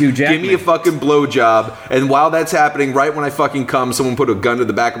actress. Hugh Jackman. Give me a fucking blowjob. And while that's happening, right when I fucking come, someone put a gun to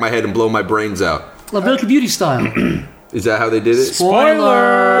the back of my head and blow my brains out. American Beauty style. Is that how they did it? Spoilers!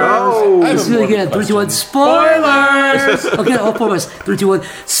 Oh! Let's do it again. 3, 2, 1, spoilers! Okay, all four of us. 3, 2, 1,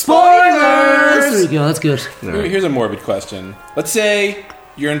 spoilers! There you go, that's good. Right. Here's a morbid question. Let's say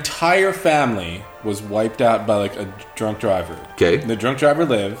your entire family was wiped out by like a drunk driver. Okay. The drunk driver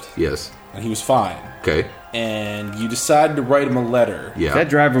lived. Yes. And he was fine. Okay. And you decided to write him a letter. Yeah. If that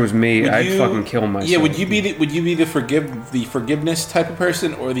driver was me, I'd fucking kill myself. Yeah, would you be the forgiveness type of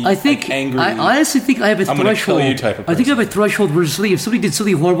person or the angry? I honestly think I have a I'm threshold. Kill you type of person. I think I have a threshold where if somebody did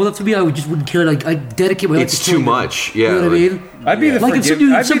something horrible enough to me, I just wouldn't care. Like I'd dedicate my life to It's too much. Yeah. You know what I mean? I'd be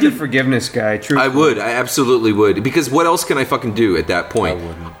the forgiveness guy. Truthfully. I would. I absolutely would. Because what else can I fucking do at that point?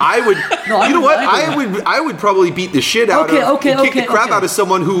 I would. No, you know what? I would probably beat the shit out of. Kick the crap out of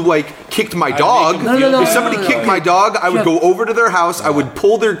someone who like kicked my dog. No, if somebody kicked my dog, I would go over to their house. I would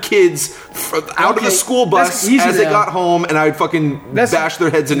pull their kids out of the school bus as they got home, and I would fucking bash their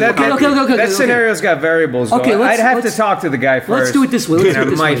heads into the concrete. That scenario's got variables. Okay, I'd have to talk to the guy first. Let's do it this way. I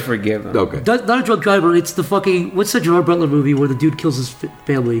might forgive him. Okay. Not a drunk driver. It's the fucking what's that Gerard Butler movie where the dude kills his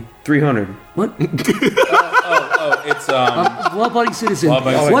family? 300. What? It's Law-abiding citizen.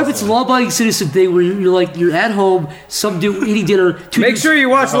 Law-abiding What if it's a law-abiding citizen thing where you're at home, some dude eating dinner. Make sure you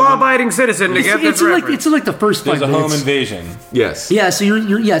watch Law-abiding citizen to get this reference. It's like the first 5 There's a minutes. home invasion. Yes. Yeah, so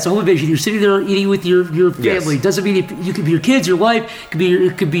it's a home invasion. You're sitting there eating with your family. Yes. Doesn't mean you could be your kids, your wife,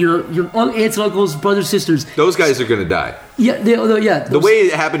 it could be your aunts and uncles, brothers, sisters. Those guys are going to die. Yeah, The way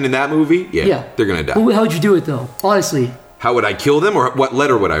it happened in that movie, they're going to die. But how would you do it though? Honestly, How would I kill them, or what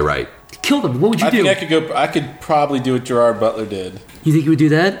letter would I write? Kill them. What would you do? I could probably do what Gerard Butler did. You think you would do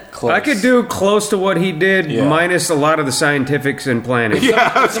that? Close. I could do close to what he did, minus a lot of the scientifics and planning.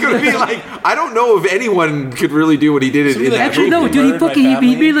 Yeah, I was going to be like, I don't know if anyone could really do what he did in that Actually, movie. no, dude.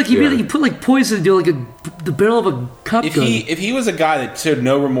 He put like poison into like the barrel of a cup gun. If he was a guy that showed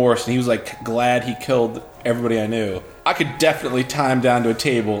no remorse and he was like glad he killed everybody I knew, I could definitely tie him down to a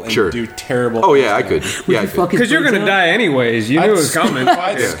table and do terrible. Oh yeah, I could. Yeah, I could. Because you're gonna die anyways. You knew it was coming.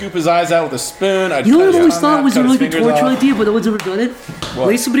 I'd scoop his eyes out with a spoon. You know what I always thought was a really good torture idea, but no one's ever done it?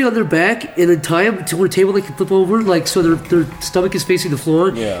 Lay somebody on their back and then tie them to a table they can flip over, like so their stomach is facing the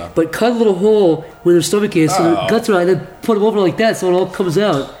floor. Yeah. But cut a little hole where their stomach is, so their guts are out, and then put them over like that, so it all comes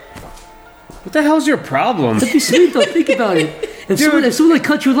out. What the hell's your problem? That'd be sweet though. Think about it. If someone like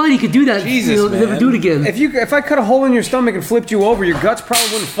cut your line, you could do that. Jesus, man. Never do it again. If I cut a hole in your stomach and flipped you over, your guts probably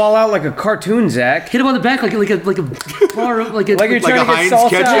wouldn't fall out like a cartoon, Zach. Hit him on the back like a bar, like you're trying to get Heinz salsa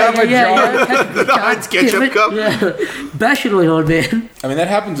ketchup? out of a jar. The Heinz ketchup cup? Yeah. Bash it really hard, man. I mean, that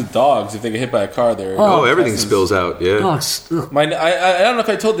happens with dogs. If they get hit by a car, they're everything spills out. Yeah. I don't know if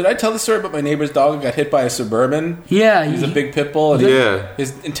did I tell the story about my neighbor's dog who got hit by a Suburban? Yeah. He was a big pit bull. And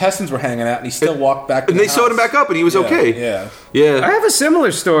his intestines were hanging out, and he still walked back to And the they sewed him back up, and he was okay. Yeah. Yeah. I have a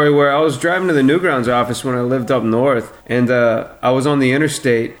similar story where I was driving to the Newgrounds office when I lived up north, and I was on the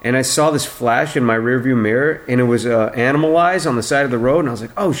interstate, and I saw this flash in my rearview mirror, and it was animal eyes on the side of the road, and I was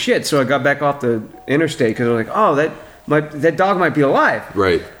like, oh shit. So I got back off the interstate because I was like, oh, that dog might be alive.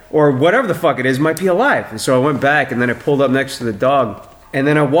 Right. Or whatever the fuck it is might be alive. And so I went back, and then I pulled up next to the dog. And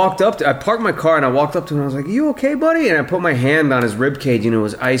then I parked my car, and I walked up to him, and I was like, you okay, buddy? And I put my hand on his ribcage, and it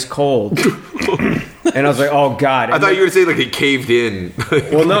was ice cold. And I was like, oh, God. I thought you were going to say, like, it caved in.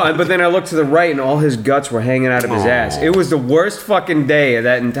 Well, no, but then I looked to the right, and all his guts were hanging out of his ass. It was the worst fucking day of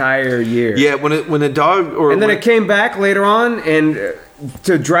that entire year. Yeah, when a dog... And then I came back later on, and...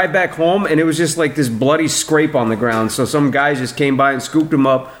 to drive back home, and it was just like this bloody scrape on the ground. So some guys just came by and scooped him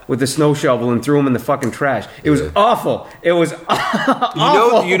up with a snow shovel and threw him in the fucking trash. It was awful. It was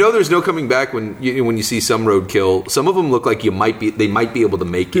awful. You know, there's no coming back when you see some roadkill. Some of them look like they might be able to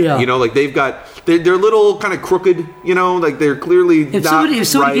make it. Yeah. You know, like they're a little kind of crooked. You know, like they're clearly If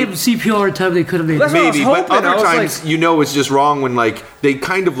somebody gave them CPR in time, they could have made it. Maybe, but other times it's just wrong when like they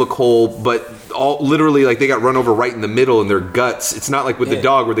kind of look whole, but all literally like they got run over right in the middle in their guts. It's not like with the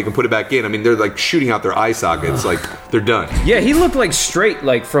dog where they can put it back in. I mean, they're like shooting out their eye sockets, like they're done. Yeah, he looked like straight,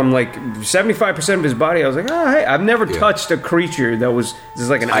 like from like 75% of his body. I was like, oh, hey, I've never touched a creature that was just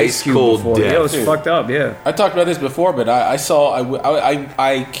like an ice cube cold before. death. Yeah, it was fucked up. Yeah, I talked about this before, but I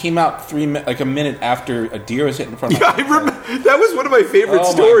came out a minute after a deer was hit in front of me. I remember that was one of my favorite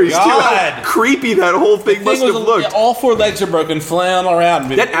stories too. How creepy that whole thing must have looked. All 4 legs are broken, flailing around.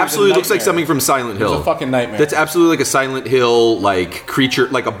 That absolutely looks like something from Silent Hill. It was a fucking nightmare. That's absolutely like a Silent Hill like creature,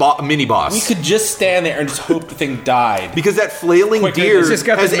 like a mini boss. We could just stand there and just hope the thing died. Because that flailing deer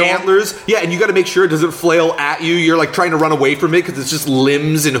has antlers. Yeah, and you got to make sure it doesn't flail at you. You're like trying to run away from it because it's just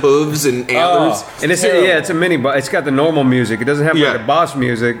limbs and hooves and antlers. And it's a mini boss. It's got the normal music. It doesn't have like the boss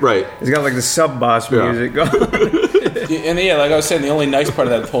music. Right. It's got like the sub boss music going. And like I was saying, the only nice part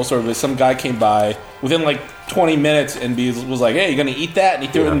of that whole story was some guy came by within like 20 minutes and was like, "Hey, you gonna eat that?" And he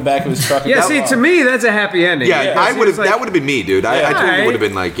threw it in the back of his truck. Yeah, see, to me, that's a happy ending. Yeah, I would have. That would have been me, dude. I totally would have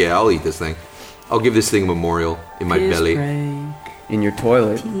been like, "Yeah, I'll eat this thing. I'll give this thing a memorial in my belly, in your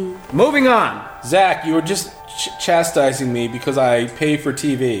toilet." Moving on, Zach, you were just chastising me because I pay for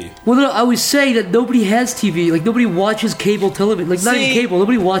TV. Well, no, I was saying that nobody has TV. Like nobody watches cable television. Like not even cable.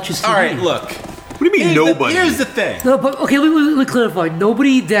 Nobody watches TV. All right, look. What do you mean nobody? Here's the thing. No, but okay, let me clarify.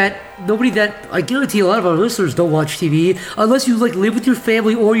 Nobody that I guarantee a lot of our listeners don't watch TV unless you like live with your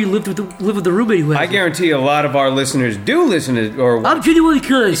family or you live with the roommate who has I guarantee a lot of our listeners do listen to or I'm genuinely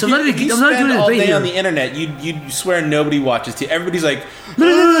curious. I'm not doing it all day here. on the internet. You swear nobody watches TV. Everybody's like,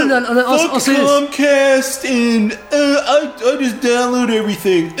 no. I'll say this. Comcast and I just download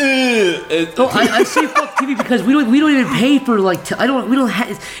everything. I say fuck TV because we don't even pay for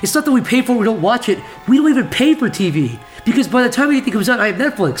it's not that we pay for it, we don't watch it. We don't even pay for TV. Because by the time anything comes out, I have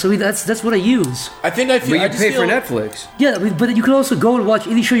Netflix. I mean, that's what I use. I think I feel. But you pay for Netflix. Yeah, I mean, but you can also go and watch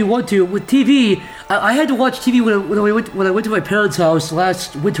any show you want to. With TV, I had to watch TV when I went to my parents' house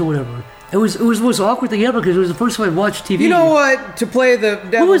last winter, or whatever. It was the most awkward thing ever because it was the first time I watched TV. You know what? To play the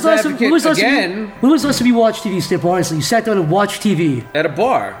devil's advocate again... When was the last time you watched TV, Step, honestly? You sat down and watched TV? At a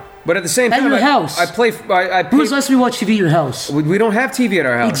bar. But at the same time... At your house. When was the last time you watched TV at your house? We don't have TV at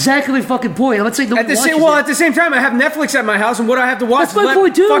our house. Exactly my fucking point. I'm not saying nobody watches it. At the same time, I have Netflix at my house, and what do I have to watch? That's my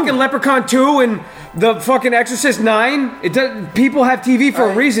point, too. Fucking Leprechaun 2 and the fucking Exorcist 9. People have TV for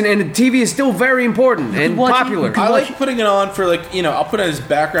a reason, and TV is still very important and popular. I like putting it on for I'll put it as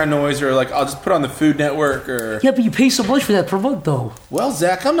background noise, or I'll just put on the Food Network, or... Yeah, but you pay so much for that per month, though. Well,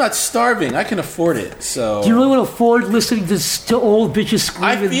 Zach, I'm not starving. I can afford it, so... Do you really want to afford listening to old bitches scream?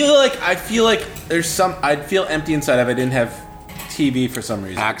 I feel like there's some... I'd feel empty inside if I didn't have TV for some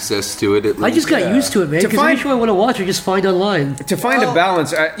reason. Access to it, at least. I just got used to it, man, because any show I want to watch, I just find online. To find a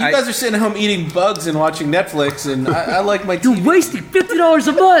balance... You guys are sitting home eating bugs and watching Netflix, and I like my TV. You're wasting $50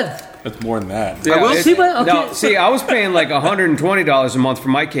 a month! That's more than that. Yeah, I was paying like $120 a month for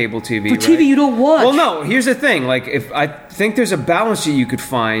my cable TV. For TV you don't watch. Well, no. Here's the thing. If I think there's a balance that you could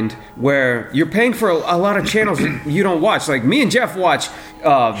find where you're paying for a lot of channels that you don't watch. Like me and Jeff watch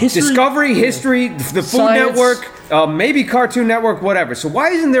Discovery, History, the Food Network, maybe Cartoon Network, whatever. So why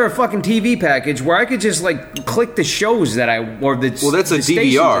isn't there a fucking TV package where I could just click the shows that Well, that's a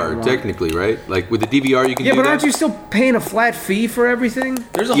DVR technically, right? Like with the DVR you can. Yeah, but aren't you still paying a flat fee for everything?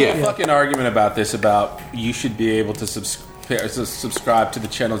 There's a whole fucking argument about this. About you should be able to subscribe to the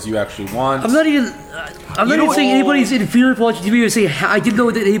channels you actually want. I'm not even saying anybody's inferior for watching TV. Or saying I didn't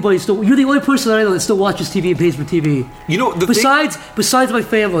know that anybody still. You're the only person I know that still watches TV and pays for TV. You know, besides my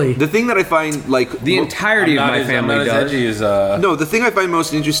family. The thing that I find the entirety of my family does. No, the thing I find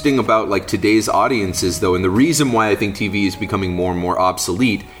most interesting about today's audiences, though, and the reason why I think TV is becoming more and more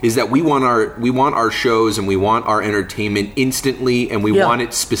obsolete is that we want our shows and we want our entertainment instantly, and we want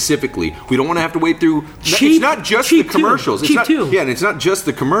it specifically. We don't want to have to wait through. It's not just the commercials. Yeah, and it's not just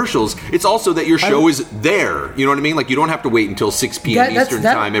the commercials. It's also that your show is there. You know what I mean? You don't have to wait until 6 p.m. Eastern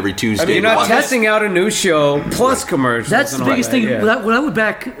time every Tuesday. You're not testing out a new show plus commercials. That's the biggest thing. Yeah. When I went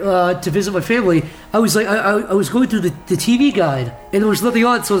back to visit my family, I was I was going through the TV guide, and there was nothing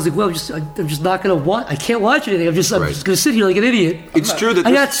on. So I was like, well, I'm just not going to watch. I can't watch anything. I'm just going to sit here like an idiot. It's true that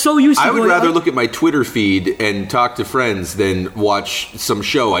I got so used to. I would rather look at my Twitter feed and talk to friends than watch some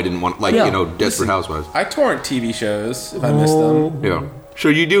show I didn't want, Desperate Housewives. I torrent TV shows if I miss them. Yeah. So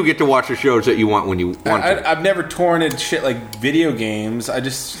you do get to watch the shows that you want when you want to. I've never torrented shit like video games. I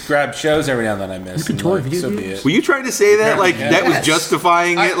just grab shows every now and then I miss. You can torrent video games? Were you trying to say that? That was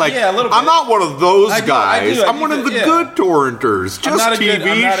justifying it? Yeah, a little bit. I'm not one of those guys. I'm one of the good torrenters. Just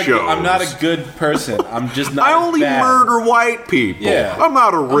TV shows. I'm not a good person. I'm just not. I only murder white people. Yeah. I'm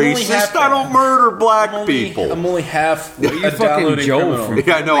not a racist. I don't murder black people. I'm only half. You fucking Joe.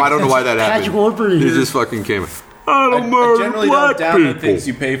 Yeah, I know. I don't know why that happened. It just fucking came. I generally don't download things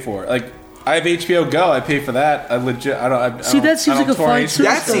you pay for. I have HBO Go. I pay for that. I legit. That seems like a fine service.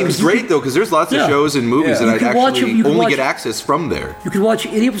 That seems great though, because there's lots of shows and movies that I actually only get access from there. You can watch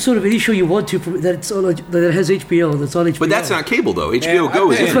any episode of any show you want to that has HBO. That's on HBO. But that's not cable though. HBO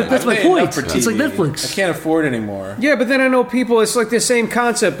Go is. That's my point. It's like Netflix. I can't afford it anymore. Yeah, but then I know people. It's like the same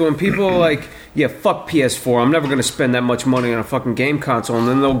concept when people are like, yeah, fuck PS4. I'm never going to spend that much money on a fucking game console. And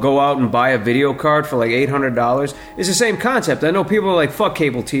then they'll go out and buy a video card for $800. It's the same concept. I know people are like, fuck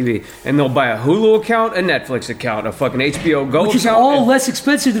cable TV. And they'll buy a Hulu account, a Netflix account, a fucking HBO Go account. Which is all less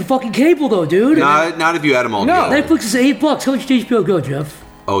expensive than fucking cable, though, dude. Not if you add them all together. Netflix is $8. How much does HBO Go, Jeff?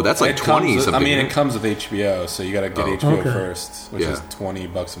 Oh, that's like 20 something. It comes with HBO, so you got to get HBO first, which is $20 a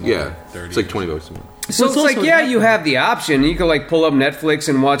month. Yeah, 30. It's like $20 a month. So it's like, you have the option. You can pull up Netflix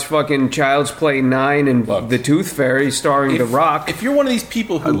and watch fucking Child's Play 9 and The Tooth Fairy starring The Rock. If you're one of these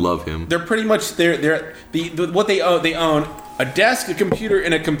people who I love him, they're pretty much what they own. They own a desk, a computer,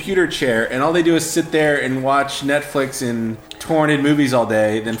 and a computer chair, and all they do is sit there and watch Netflix and torrented movies all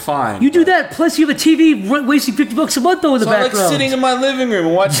day. Then fine. You do that, plus you have a TV wasting $50 a month though in the background. I like sitting in my living room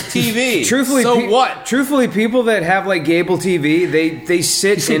and watching TV. Truthfully, people that have cable TV, they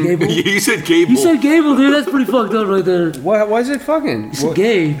sit and you said cable. You said cable, dude. That's pretty fucked up right there. Why is it fucking? You said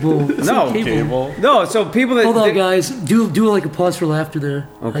cable. No, cable. No. So people that hold on, guys, do like a pause for laughter there.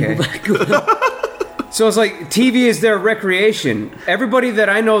 Okay. So it's like TV is their recreation. Everybody that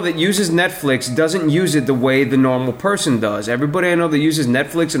I know that uses Netflix doesn't use it the way the normal person does. Everybody I know that uses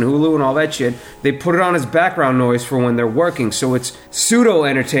Netflix and Hulu and all that shit, they put it on as background noise for when they're working. So it's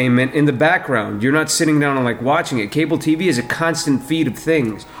pseudo-entertainment in the background. You're not sitting down and watching it. Cable TV is a constant feed of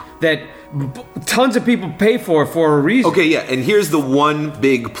things. that tons of people pay for a reason. Okay, yeah, and here's the one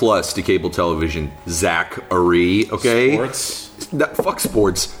big plus to cable television. Zach Ari, okay? Sports? Fuck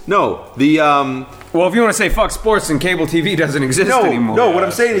sports. No, the, Well, if you want to say fuck sports, then cable TV doesn't exist anymore. No, what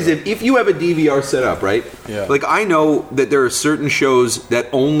I'm saying is if you have a DVR set up, right? Yeah. Like, I know that there are certain shows that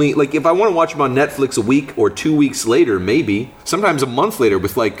only, like, if I want to watch them on Netflix a week or 2 weeks later, maybe, sometimes a month later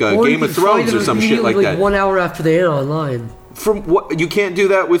with, like, Or you Game can of Thrones find or it some shit like that. 1 hour after they air online. From what? You can't do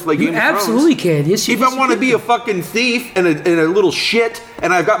that with, like, You Game of Thrones? absolutely can. Yes, you If I want to be a fucking thief and a little shit,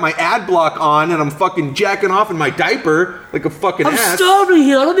 and I've got my ad block on, and I'm fucking jacking off in my diaper like a fucking I'm ass. starving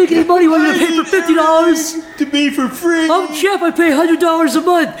here. I don't make any money. What, you pay for $50? To be for free. I'm Jeff. I pay $100 a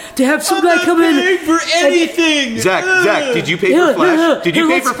month to have some guy come in. for anything. Zach, did you pay for Flash? Did you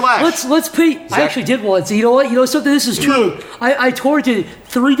pay for Flash? Let's pay. I actually did once. You know what? You know something? This is true. I torrented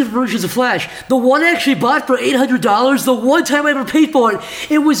 3 different versions of Flash. The one I actually bought for $800. The one time I ever paid for it,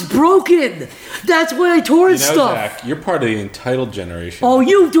 it was broken. That's why I torrent stuff. Zach, you're part of the entitled generation. Oh,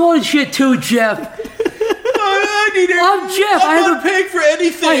 you doing shit too, Jeff. I'm Jeff. I haven't paid for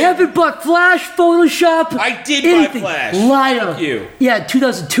anything. I haven't bought Flash, Photoshop. I did anything. buy Flash. Liar. Fuck you. Yeah,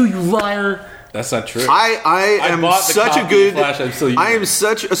 2002. You liar. That's not true. I am bought the such a copy good. of Flash, I'm still using I am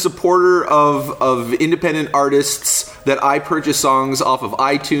such a supporter of independent artists that I purchase songs off of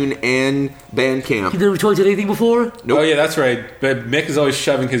iTunes and Bandcamp. You never torrented anything before? Nope. Oh yeah, that's right. But Mick is always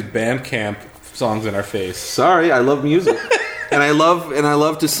shoving his Bandcamp songs in our face. Sorry, I love music. And I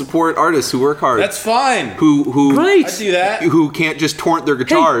love to support artists who work hard. That's fine. Who Great. I do that. Who can't just torrent their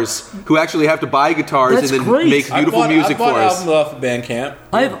guitars, who actually have to buy guitars That's and then great. make beautiful music I bought for us. albums off of Bandcamp.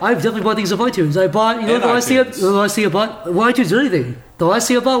 I've definitely bought things off iTunes. I bought, you know, And the last iTunes. thing I bought, well, iTunes or anything. The last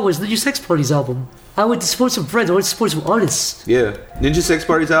thing I bought was the Ninja Sex Parties album. I went to support some friends. I went to support some artists. Yeah, Ninja Sex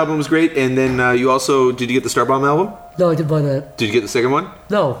Party's album was great, and then you also did you get the Starbomb album? No, I didn't buy that. Did you get the second one?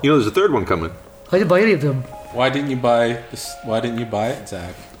 No, You know, there's a third one coming. I didn't buy any of them. Why didn't you buy this? Why didn't you buy it,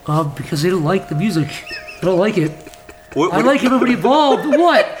 Zach? Because they didn't like the music. I don't like it. What, I like everybody involved.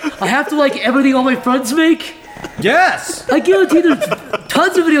 What? I have to like everything all my friends make? Yes. I guarantee there's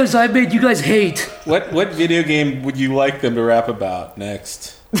tons of videos I made you guys hate. What video game would you like them to rap about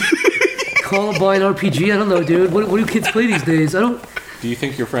next? Columbine RPG? I don't know, dude. What do kids play these days? I don't... Do you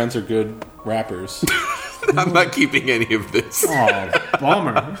think your friends are good rappers? I'm not keeping any of this. Oh,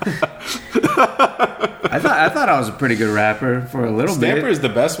 bummer. I thought I was a pretty good rapper for a little Stamper bit is the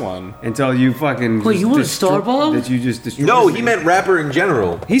best one. until you fucking. Wait, just you want a destroy- Starbomb? That you just destroyed. No, me. he meant rapper in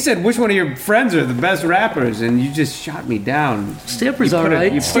general. He said, "Which one of your friends are the best rappers?" And you just shot me down. Stamper's You put it-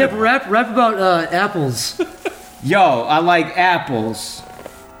 alright. you put Stamper rap about apples. Yo, I like apples.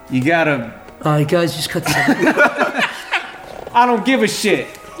 You gotta. Alright, guys, just cut this out. I don't give a shit.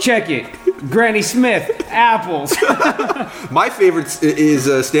 Check it. Granny Smith, apples. My favorite is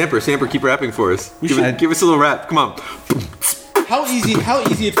Stamper. Stamper, keep rapping for us. Give us a little rap. Come on. How easy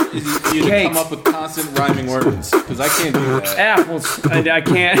is it for you to Cake. come up with constant rhyming words? Because I can't do that. Apples. I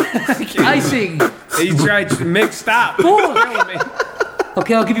can't. Icing. You tried to mix. Stop.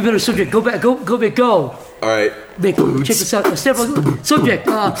 Okay, I'll give you a better subject. Go back. Go, Mick, go. All right. Mick, check this out. Stamper, subject.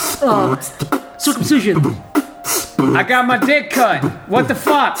 Circumcision. I got my dick cut. What the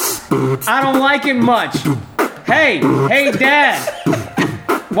fuck? I don't like it much. Hey, Dad.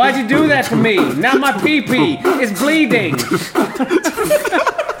 Why'd you do that to me? Now my pee-pee is bleeding.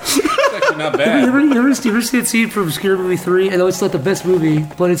 Actually, not You bad. ever see that scene from Scary Movie 3? I know it's not the best movie,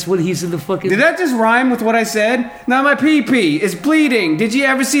 but it's when he's in the fucking... Did that just rhyme with what I said? Now my pee-pee is bleeding. Did you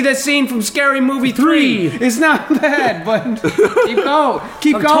ever see that scene from Scary Movie 3? It's not bad, but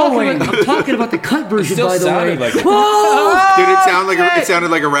keep going. I'm talking about the cut version, still by the way. sounded like it. Whoa! Did it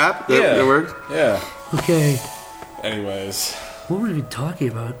sounded like a rap? Yeah. That worked? Yeah. Okay, Anyways. what were we even talking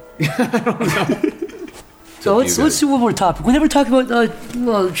about? So let's do one more topic. We never talked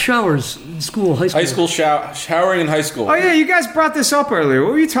about showers in school, high school. High school showering in high school. Oh yeah, you guys brought this up earlier.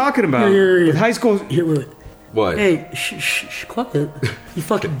 What were you talking about? Yeah. With high school. Here, wait. What? Hey, quiet. You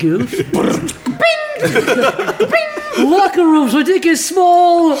fucking goof. Locker rooms, my dick is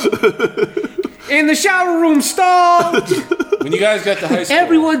small. In the shower room stall. When you guys got to high school.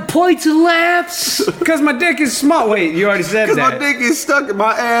 Everyone points and laughs. Because my dick is small. Wait, you already said Because that. my dick is stuck in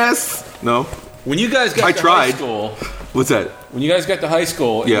my ass. No. When you guys got I to tried. high school, What's that? When you guys got to high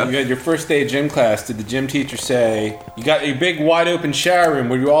school and Yeah. you had your first day of gym class, did the gym teacher say, you got a big wide open shower room,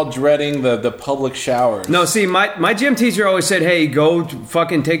 were you all dreading the public showers? No, see, my gym teacher always said, hey, go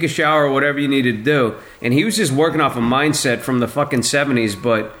fucking take a shower or whatever you need to do. And he was just working off a mindset from the fucking 70s,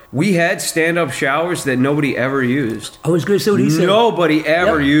 but we had stand-up showers that nobody ever used. I was going to say what he said. Nobody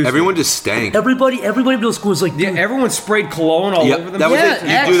ever used Everyone just stank. Everybody in middle school was like, Yeah, everyone sprayed cologne all Yep, over them. that was Yeah, it. You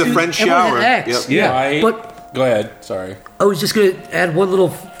Axe, do the dude. French Everyone shower. had Axe. Yep. Right. But Go ahead. Sorry. I was just going to add one little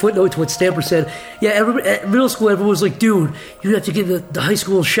footnote to what Stamper said. Yeah, at middle school, everyone was like, dude, you have to get the high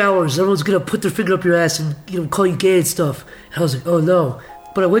school showers. Everyone's going to put their finger up your ass and call you gay and stuff. And I was like, oh, no.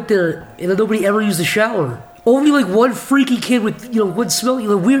 But I went there, and nobody ever used the shower. Only like one freaky kid with one smell.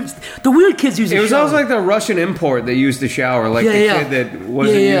 Weird. The weird kids use the shower. It was always like the Russian import that used the shower, like the kid that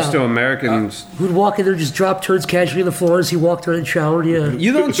wasn't used to Americans. Who would walk in there, just drop turds casually on the floor as he walked around and showered. Yeah,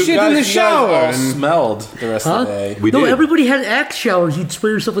 You don't shit guys, in the you guys shower. all smelled the rest of the day. We no, did. everybody had Axe showers. You'd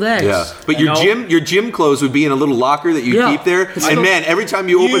spray yourself with Axe. Yeah, but your gym clothes would be in a little locker that you Yeah. keep there, It's and so- man, every time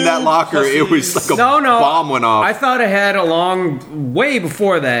you opened that locker, it was like a bomb went off. I thought I had way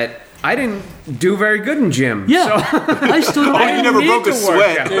before that. I didn't do very good in gym. Yeah, so I still don't. I didn't need to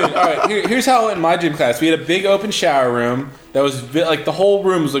work out. Dude, all right, here's how in my gym class we had a big open shower room that was like the whole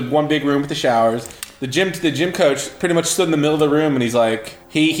room was like one big room with the showers. The gym coach pretty much stood in the middle of the room and he's like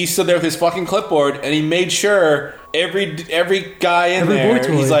he stood there with his fucking clipboard and he made sure every guy in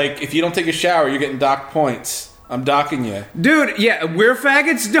there he's like, if you don't take a shower you're getting docked points. I'm docking you, dude. Yeah, we're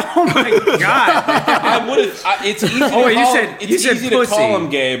faggots. Oh my god! I would have. It's easy. Oh, to you call said him, you it's said easy pussy. to call him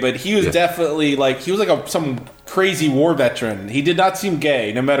gay, but he was definitely like he was like some crazy war veteran. He did not seem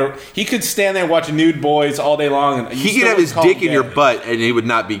gay. No matter he could stand there and watch nude boys all day long, and he could have his dick in your butt, and he would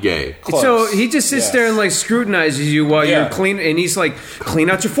not be gay. Close. So he just sits there and like scrutinizes you while you're clean, and he's like, "Clean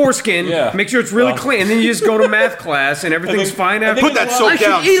out your foreskin. Make sure it's really clean." And then you just go to math class, and everything's fine. After Put that soap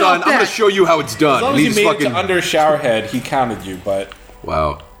down, son. I'm going to show you how it's done. As long as you made it to under a shower head, he counted you. But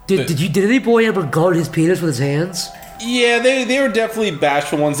wow. Did any boy ever guard his penis with his hands? Yeah, they were definitely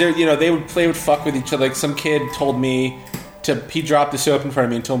bashful ones. They would fuck with each other. Like some kid told me he dropped the soap in front of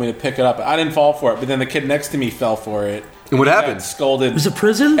me and told me to pick it up. I didn't fall for it, but then the kid next to me fell for it. And what happened? Got scolded. Was it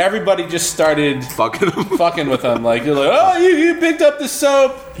prison? Everybody just started fucking with him. Like you're like, oh, you picked up the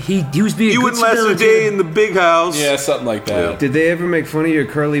soap. He was being. You wouldn't last a day in the big house. Yeah, something like that. Did they ever make fun of your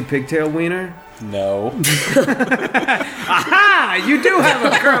curly pigtail wiener? No. Aha! You do have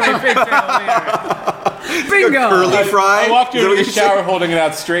a curly pigtail wiener. Bingo. Curly fry. I walked into the shower holding it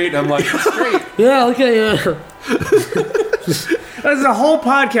out straight, and I'm like, it's straight. Yeah. Okay. Yeah. The whole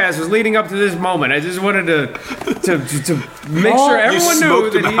podcast was leading up to this moment. I just wanted to make sure everyone knew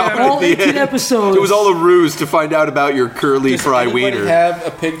that he had all 18 episodes. It was all a ruse to find out about your curly fry wiener. Have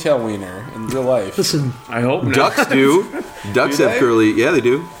a pigtail wiener in real life? Listen, I hope not. Ducks do. Ducks have curly. Yeah, they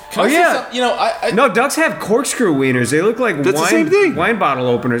do. Oh yeah, no, ducks have corkscrew wieners. They look like That's the same thing. wine bottle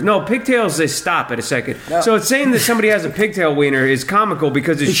openers. No, pigtails they stop at a second. No. So it's saying that somebody has a pigtail wiener is comical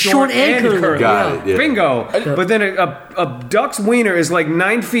because it's short and curly. Got it, yeah. Bingo. But then a duck's wiener is like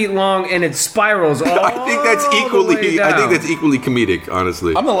 9 feet long and it spirals all I think that's equally comedic,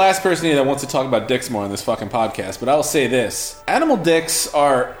 honestly. I'm the last person here that wants to talk about dicks more on this fucking podcast, but I'll say this: animal dicks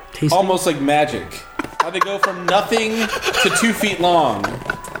are almost like magic. How they go from nothing to 2 feet long.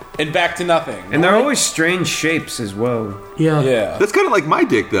 And back to nothing. And they're always strange shapes as well. Yeah. That's kind of like my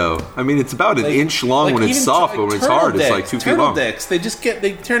dick, though. I mean, it's about an inch long when it's soft, but when it's hard, it's like 2 feet long. Dicks, they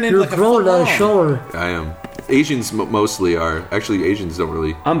turn into You're like a growing on a shoulder. I am. Asians mostly are. Actually, Asians don't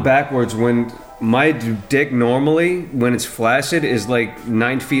really. I'm backwards. When my dick normally, when it's flaccid, is like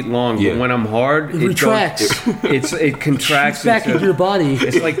 9 feet long. Yeah. But when I'm hard, It retracts. It contracts Shoots back into your body.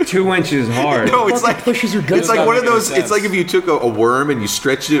 It's like 2 inches hard. No, it's like pushes your guts. It's like one of those. It's like if you took a worm and you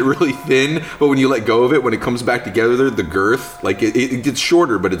stretched it really thin, but when you let go of it, when it comes back together, the girth, like it gets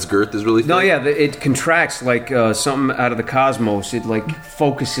shorter, but its girth is really thin. No, yeah, it contracts like something out of the cosmos. It like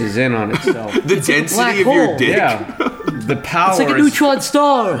focuses in on itself. The density of your dick. Yeah, the power. It's like a neutron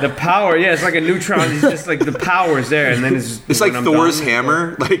star. The power, yeah, it's like a neutron. It's just like the power is there, and then it's like when I'm Thor's done,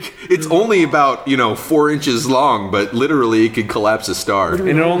 hammer. Like it's only about 4 inches long, but literally it could collapse a star. And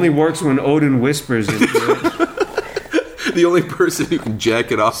it only works when Odin whispers into it. The only person who can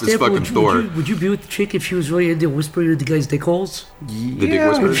jack it off is fucking Thor. Would you be with the chick if she was really into whispering into guys' dick holes? The dick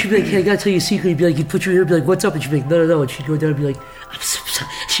whisperer? And she'd be like, hey, I gotta tell you a secret. You'd be like, you'd put your ear, be like, what's up? And she'd be like, no. And she'd go down and be like, I'm so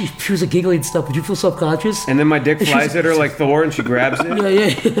sorry. She was like giggling and stuff. Would you feel self-conscious? And then my dick flies at her like Thor, and she grabs it.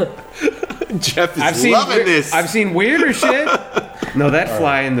 Yeah. Jeff is loving this. I've seen weirder shit. No, that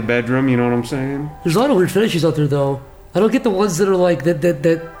fly in the bedroom. You know what I'm saying? There's a lot of weird fetishes out there, though. I don't get the ones that are like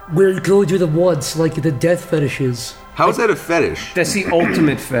that where you can only do them once, like the death fetishes. How is that a fetish? That's the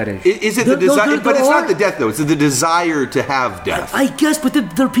ultimate fetish. Is it the desire? But it's not the death, though. It's the desire to have death. I guess, but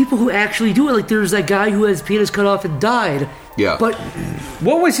there are people who actually do it. Like there's that guy who had his penis cut off and died. Yeah. But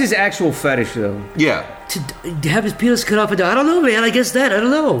what was his actual fetish, though? Yeah. To have his penis cut off and die. I don't know, man. I guess that. I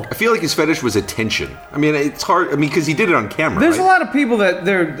don't know. I feel like his fetish was attention. I mean, it's hard. I mean, because he did it on camera. There's right? a lot of people that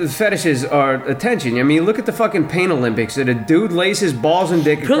their fetishes are attention. I mean, look at the fucking Pain Olympics. That a dude lays his balls and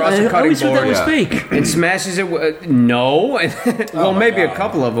dick across a cutting board. I always heard that was fake. And smashes it. No. Well, maybe a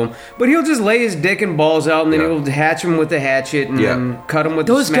couple of them. But he'll just lay his dick and balls out, and then he'll hatch them with the hatchet, and then cut them with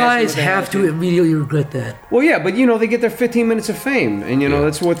Those the guys have to immediately regret that. Well, yeah, but they get their 15 minutes of fame, and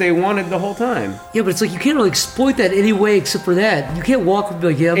that's what they wanted the whole time. Yeah, but it's like you can't really exploit that any way except for that. You can't walk and be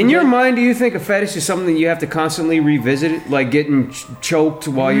like, yeah. In your mind, do you think a fetish is something that you have to constantly revisit, like getting choked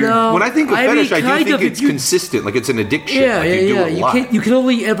while you're? No, when I think of fetish, I do think it's consistent, like it's an addiction. Yeah, like you do it a lot. You can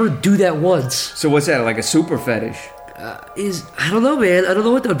only ever do that once. So what's that? Like a super fetish? I don't know, man. I don't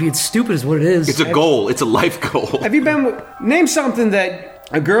know what that would be. It's stupid, is what it is. It's a goal. It's a life goal. Have you been? Name something that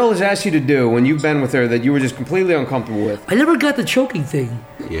a girl has asked you to do when you've been with her that you were just completely uncomfortable with. I never got the choking thing.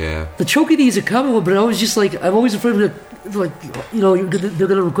 Yeah. The choking thing is a common one, but I was just like, I'm always afraid of they're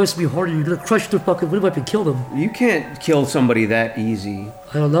gonna request me harder. You're gonna crush their fucking. What if I can kill them? You can't kill somebody that easy.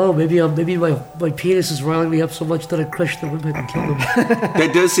 I don't know. Maybe my penis is riling me up so much that I crush them. What if I can kill them?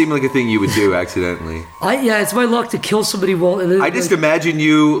 That does seem like a thing you would do accidentally. It's my luck to kill somebody while. I just imagine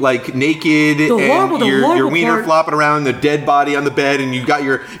you like naked and your wiener flopping around, the dead body on the bed, and you're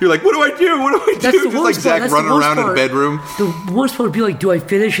like, what do I do? What do I do? That's the just like Zach running around in the bedroom. The worst part would be like, do I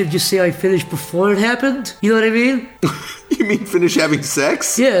finish and just say I finished before it happened? You know what I mean? You mean finish having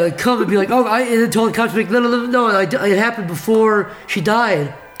sex? Yeah, like come and be like, and then tell the cops, like, no, it happened before she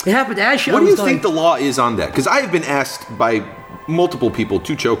died. It happened as she. What do you think the law is on that? Because I have been asked by multiple people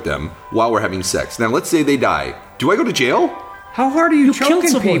to choke them while we're having sex. Now, let's say they die. Do I go to jail? How hard are you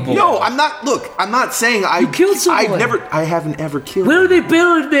choking people? No, I'm not. Look, I'm not saying I killed someone. I haven't ever killed. Where are they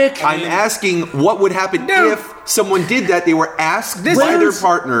buried, Nick? I'm asking what would happen if someone did that. They were asked by their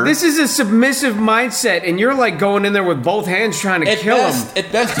partner. This is a submissive mindset, and you're like going in there with both hands trying to kill them.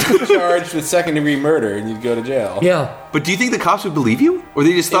 At best, you'd be charged with second-degree murder, and you'd go to jail. Yeah. But do you think the cops would believe you, or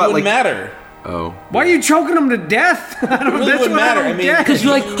they just thought it wouldn't matter? Oh. Why are you choking them to death? It really wouldn't matter. I mean, because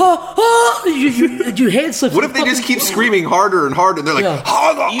you're like, your hand slips. What if they just keep screaming harder and harder, and they're like,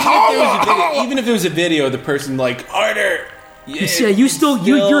 even if there was a video, the person like harder. Yeah, your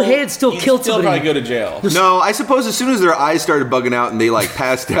hand still killed somebody. Probably go to jail. No, I suppose as soon as their eyes started bugging out and they like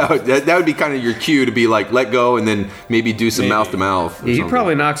passed out, that would be kind of your cue to be like, let go, and then maybe do some mouth to mouth. Yeah, you'd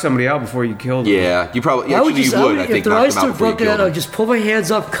probably knock somebody out before you killed them. Yeah, you probably. I Actually, you would. I think if their eyes start bugging out, I'd just pull my hands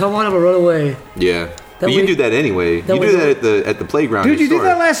up, come on, and run away. Yeah. But you do that anyway. You do that at the playground. Dude, you did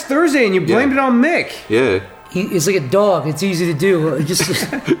that last Thursday and you blamed it on Mick. Yeah. It's like a dog. It's easy to do.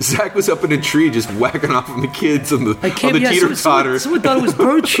 Zach was up in a tree just whacking off on the kids on the teeter-totter. Someone thought it was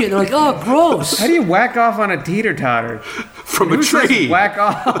bird shit. They're like, oh, gross. How do you whack off on a teeter-totter? From a tree. Whack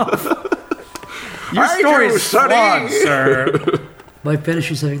off. Your story's flawed, sir. My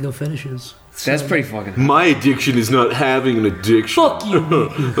fetish is having no fetishes. That's pretty fucking hot. My addiction is not having an addiction. Fuck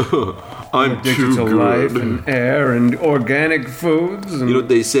you. I'm addicted too to good. life and air and organic foods. And you know what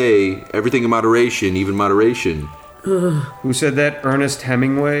they say? Everything in moderation, even moderation. Who said that? Ernest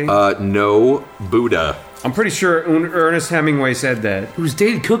Hemingway? No, Buddha. I'm pretty sure Ernest Hemingway said that. It was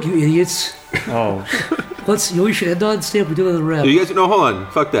Dane Cook, you idiots. Oh. We should end on stamp. We're doing the rap. You guys, no, hold on.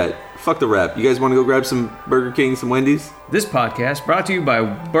 Fuck that. Fuck the rap. You guys want to go grab some Burger King, some Wendy's? This podcast brought to you by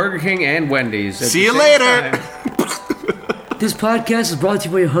Burger King and Wendy's. See you later. This podcast is brought to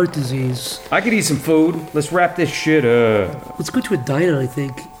you by heart disease. I could eat some food. Let's wrap this shit up. Let's go to a diner, I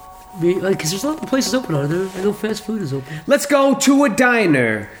think. Because there's a lot of places open, are there? I know fast food is open. Let's go to a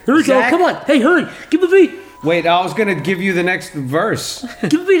diner. There we go. Come on. Hey, hurry. Give me a beat. Wait, I was going to give you the next verse.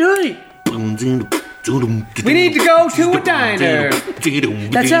 Give me a beat, hurry. We need to go to a diner.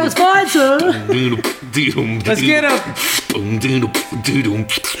 That sounds fine, sir. Let's get a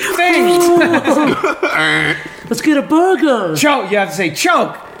thing. Let's get a burger. Choke. You have to say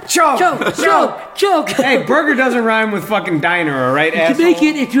choke. Choke. Choke. Choke. Choke. Hey, burger doesn't rhyme with fucking diner, all right, You can make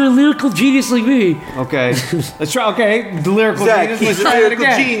it if you're a lyrical genius like me. Okay. Let's try. Okay, the lyrical Zach, genius. he's Let's a try it lyrical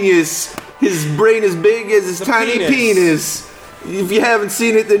again. genius. His brain is big as his tiny penis. If you haven't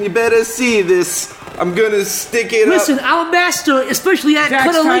seen it, then you better see this. I'm gonna stick it Listen, I'm a master, especially at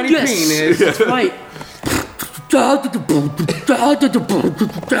Zach's tiny penis. That's right. All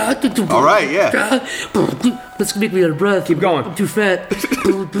right, yeah. Let's make me out of breath. Keep going. I'm too fat.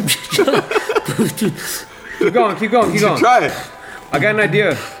 Keep going. Try it. I got an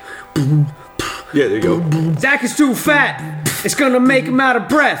idea. Yeah, there you go. Zach is too fat. It's gonna make him out of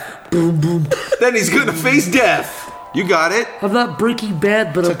breath. Then he's gonna face death. You got it. I'm not Breaking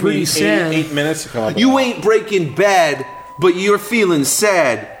Bad, but I'm pretty sad. 8 minutes to come up. You ain't Breaking Bad, but you're feeling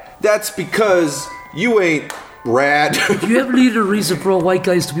sad. That's because you ain't rad. If you ever needed a reason for all white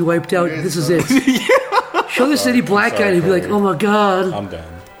guys to be wiped out, this is it. Show this to any black guy and he'd be like, oh my god. I'm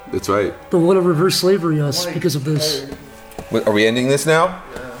done. That's right. They'll want to reverse slavery us because of this. What, are we ending this now?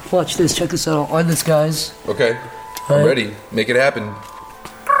 Watch this, check this out. I'll end this, guys. Okay. I'm ready. Make it happen.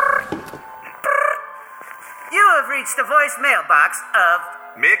 You have reached the voicemail box of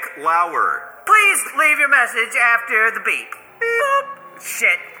Mick Lauer. Please leave your message after the beep. Boop.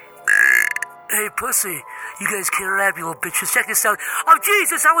 Shit. Hey, pussy. You guys can't rap, you little bitches. Check this out. I'm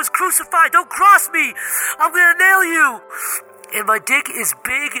Jesus. I was crucified. Don't cross me. I'm gonna nail you. And my dick is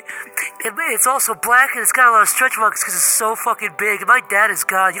big. And it's also black, and it's got a lot of stretch marks because it's so fucking big. And my dad is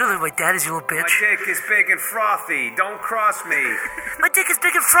God. You don't know who my dad is, you little bitch. My dick is big and frothy. Don't cross me. My dick is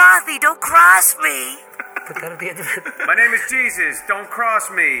big and frothy. Don't cross me. Put that at the end of it. My name is Jesus. Don't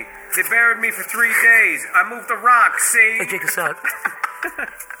cross me. They buried me for 3 days. I moved the rock, see? Hey, check this out.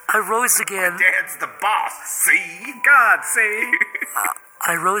 I rose again. Dad's the boss, see? God, see?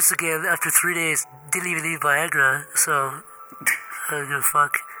 I rose again after 3 days. Didn't even need Viagra, so I don't give a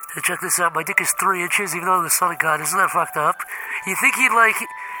fuck. Hey, check this out. My dick is 3 inches, even though I'm the son of God. Isn't that fucked up? You think he'd like...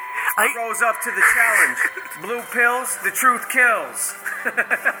 I rose up to the challenge. Blue pills, the truth kills.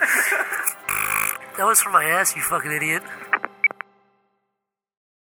 That was for my ass, you fucking idiot.